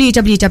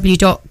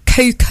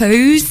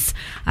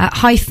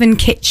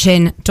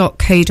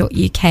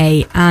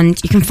www.cocos-kitchen.co.uk,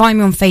 and you can find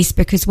me on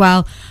Facebook as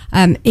well.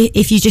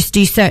 If you just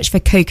do search for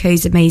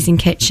Coco's Amazing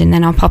Kitchen,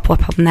 then I'll pop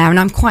up on there, and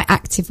I'm quite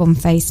active on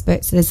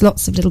Facebook, so there's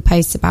lots of little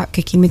posts about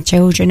cooking with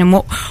children and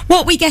what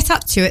we get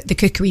up to at the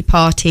cookery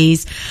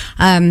parties,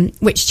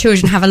 which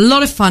children have a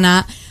lot of fun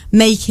at,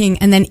 making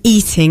and then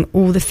eating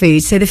all the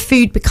food. So the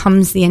food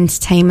becomes the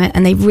entertainment,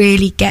 and they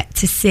really get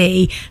to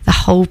see the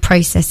whole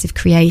process of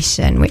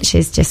creation, which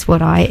is just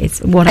what I'm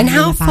And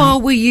how all about. far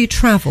will you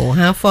travel?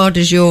 How far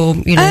does your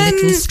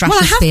little stratosphere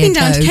well, I have been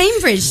down go? to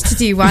Cambridge to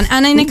do one,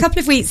 and in a couple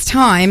of weeks'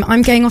 time,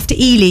 I'm going off to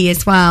Ely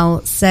as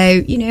well. So,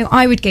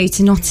 I would go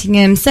to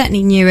Nottingham,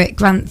 certainly Newark,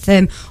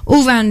 Grantham,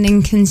 all round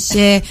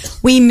Lincolnshire.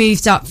 We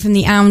moved up from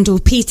the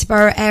Oundle,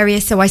 Peterborough area,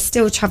 so I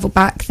still travel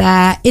back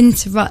there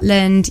into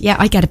Rutland. Yeah,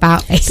 I get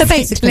about. So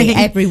basically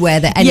everywhere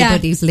that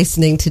anybody's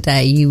listening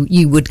today,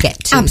 you would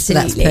get to.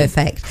 Absolutely. So that's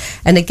perfect.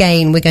 And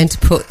again, we're going to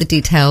put the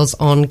details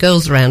on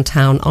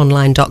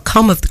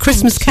girlsaroundtownonline.com of the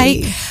Christmas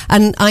cake.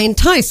 And I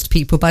enticed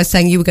people by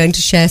saying you were going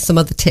to share some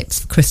other tips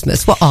for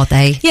Christmas. What are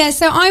they? Yeah,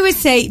 so I would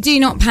say do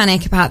not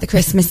panic about the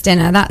Christmas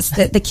dinner. That's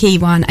the key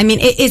one. I mean,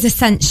 it is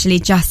essentially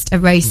just a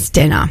roast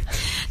dinner.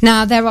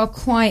 Now, there are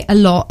quite a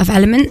lot of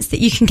elements that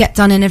you can get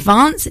done in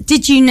advance.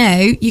 Did you know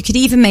you could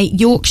even make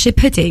Yorkshire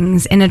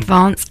puddings in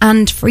advance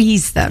and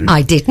freeze them?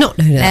 I did not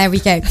know that. There we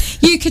go.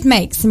 You could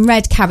make some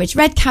red cabbage.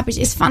 Red cabbage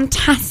is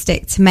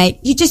fantastic to make.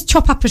 You just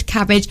chop up a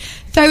cabbage,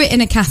 throw it in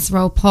a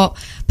casserole pot,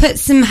 put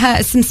some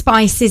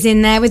spices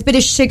in there with a bit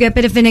of sugar, a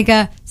bit of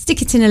vinegar,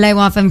 stick it in a low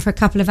oven for a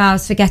couple of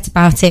hours, forget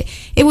about it.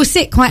 It will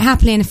sit quite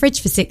happily in the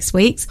fridge for 6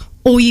 weeks,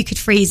 or you could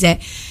freeze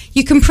it.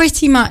 You can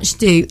pretty much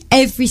do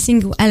every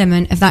single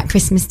element of that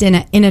Christmas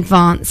dinner in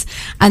advance,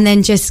 and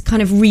then just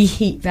kind of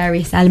reheat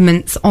various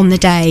elements on the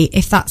day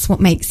if that's what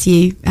makes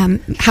you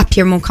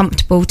happier and more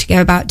comfortable to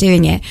go about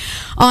doing it.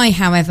 I,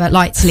 however,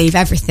 like to leave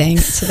everything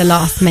to the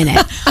last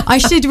minute. I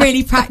should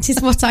really practice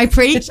what I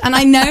preach, and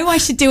I know I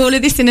should do all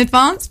of this in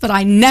advance, but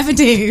I never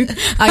do.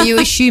 Are you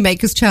a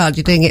shoemaker's child?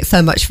 You're doing it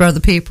so much for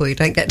other people, you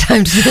don't get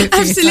time to do it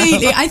for Absolutely.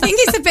 yourself. I think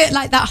it's a bit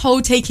like that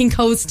whole taking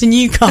coals to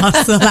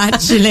Newcastle,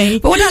 actually.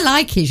 But what I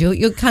like is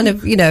you're kind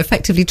of,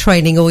 effectively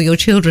training all your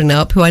children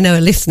up, who I know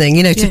are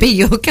listening, to be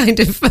your kind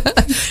of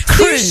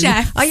crew.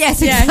 Chef. Oh,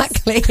 yes,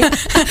 exactly.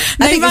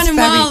 They run a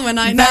mile when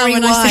I very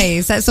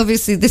wise. That's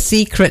obviously the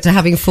secret to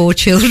having 4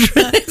 children.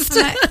 Who'd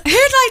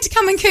like to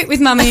come and cook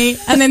with mummy?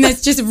 And then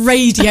there's just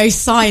radio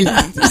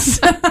silence.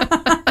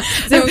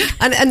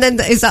 and then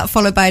is that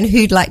followed by, and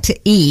who'd like to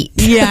eat?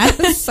 Yeah.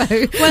 So,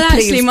 well,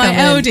 actually, my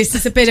eldest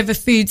is a bit of a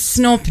food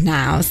snob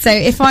now. So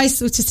if I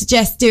sort of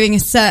suggest doing a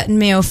certain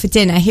meal for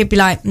dinner, he'd be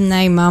like,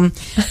 no, mum,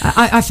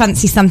 I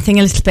fancy something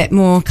a little bit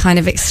more kind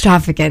of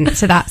extravagant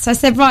to that. So I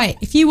said, right,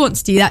 if you want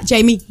to do that,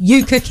 Jamie,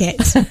 you cook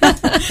it.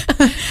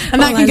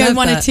 And that can go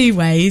one of 2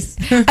 ways.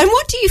 And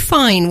what do you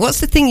find? What's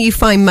the thing you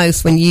find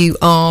most when you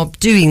are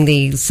doing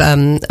these?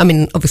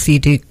 Obviously you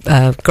do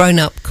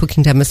grown-up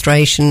cooking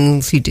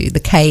demonstrations, you do the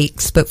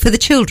cakes, but for the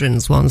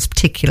children's ones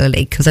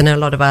particularly, because I know a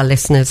lot of our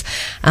listeners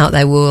out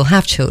there will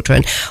have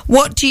children.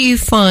 What do you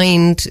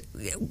find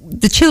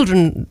the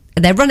children,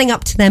 they're running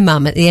up to their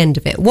mum at the end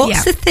of it?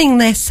 What's the thing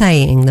they're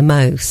saying the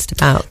most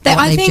about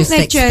what they've just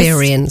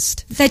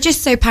experienced? They're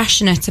just so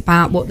passionate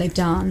about what they've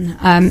done.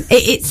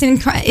 It's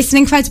an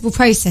incredible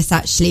process,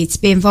 actually, to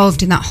be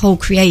involved in that whole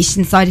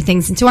creation side of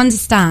things and to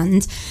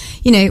understand,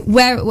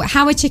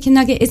 how a chicken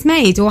nugget is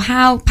made or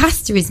how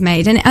pasta is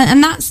made.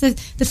 And that's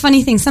the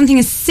funny thing. Something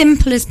as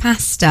simple as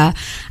pasta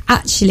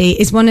actually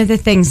is one of the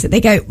things that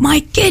they go, my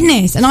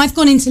goodness. And I've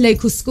gone into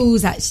local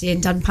schools actually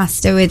and done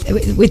pasta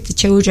with the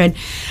children.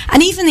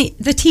 And even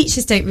the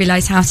teachers don't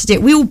realise how to do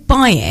it. We all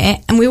buy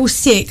it and we all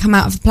see it come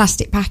out of a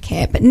plastic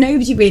packet, but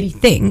nobody really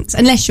thinks,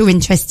 unless you're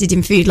interested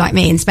in food like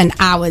me and spend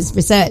hours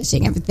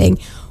researching everything,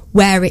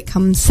 where it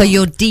comes from. So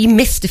you're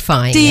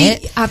demystifying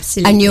it.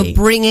 Absolutely. And you're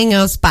bringing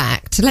us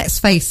back to, let's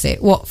face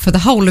it, what for the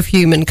whole of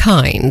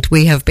humankind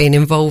we have been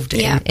involved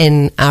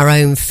in our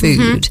own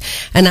food,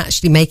 and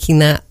actually making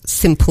that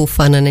simple,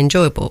 fun and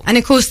enjoyable. And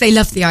of course, they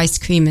love the ice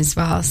cream as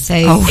well. So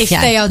if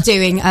they are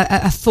doing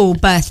a full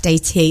birthday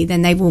tea,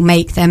 then they will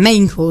make their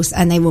main course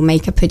and they will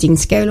make a pudding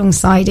to go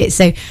alongside it.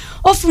 So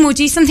often we'll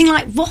do something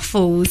like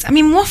waffles. I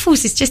mean,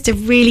 waffles is just a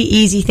really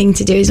easy thing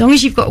to do. As long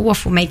as you've got a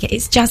waffle maker,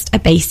 it's just a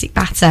basic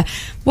batter.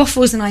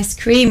 Waffles and ice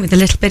cream with a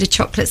little bit of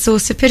chocolate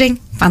sauce for pudding.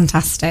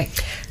 Fantastic.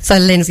 So,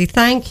 Lindsay,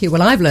 thank you.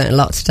 Well, I've learned a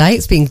lot today.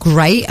 It's been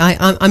great.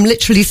 I'm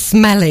literally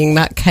smelling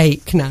that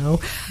cake now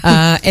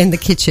in the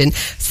kitchen.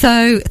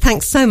 So,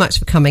 thanks so much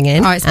for coming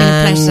in. Oh, it's been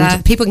a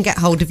pleasure. People can get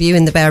hold of you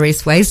in the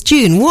various ways.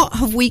 June, what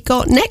have we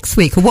got next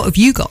week, or what have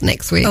you got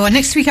next week? Oh,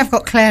 next week I've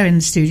got Claire in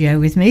the studio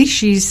with me.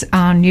 She's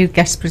our new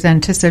guest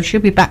presenter, so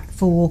she'll be back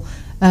for,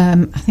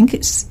 I think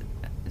it's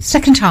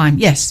second time.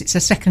 Yes, it's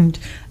a second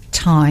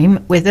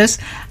time with us,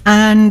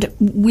 and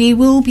we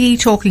will be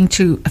talking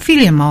to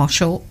Ophelia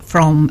Marshall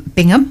from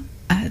Bingham.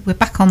 We're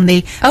back on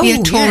the Be a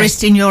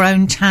Tourist in Your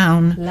Own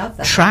Town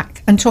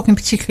track, and talking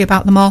particularly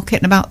about the market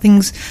and about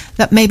things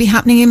that may be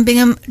happening in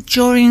Bingham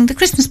during the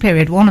Christmas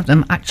period. One of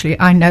them, actually,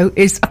 I know,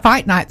 is a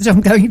fight night that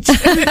I'm going to.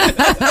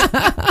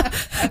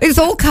 It's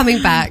all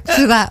coming back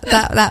to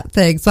that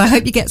thing. So I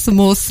hope you get some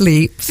more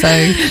sleep. So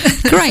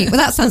great. Well,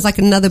 that sounds like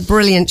another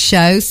brilliant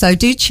show. So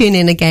do tune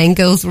in again,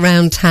 Girls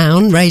Around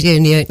Town, Radio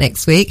New York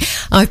next week.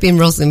 I've been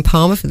Rosalind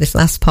Palmer for this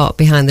last part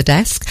behind the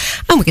desk,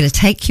 and we're going to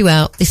take you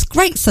out this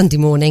great Sunday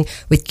morning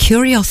with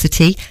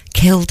Curiosity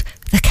Killed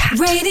the Cat.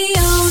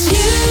 Radio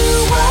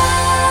New World.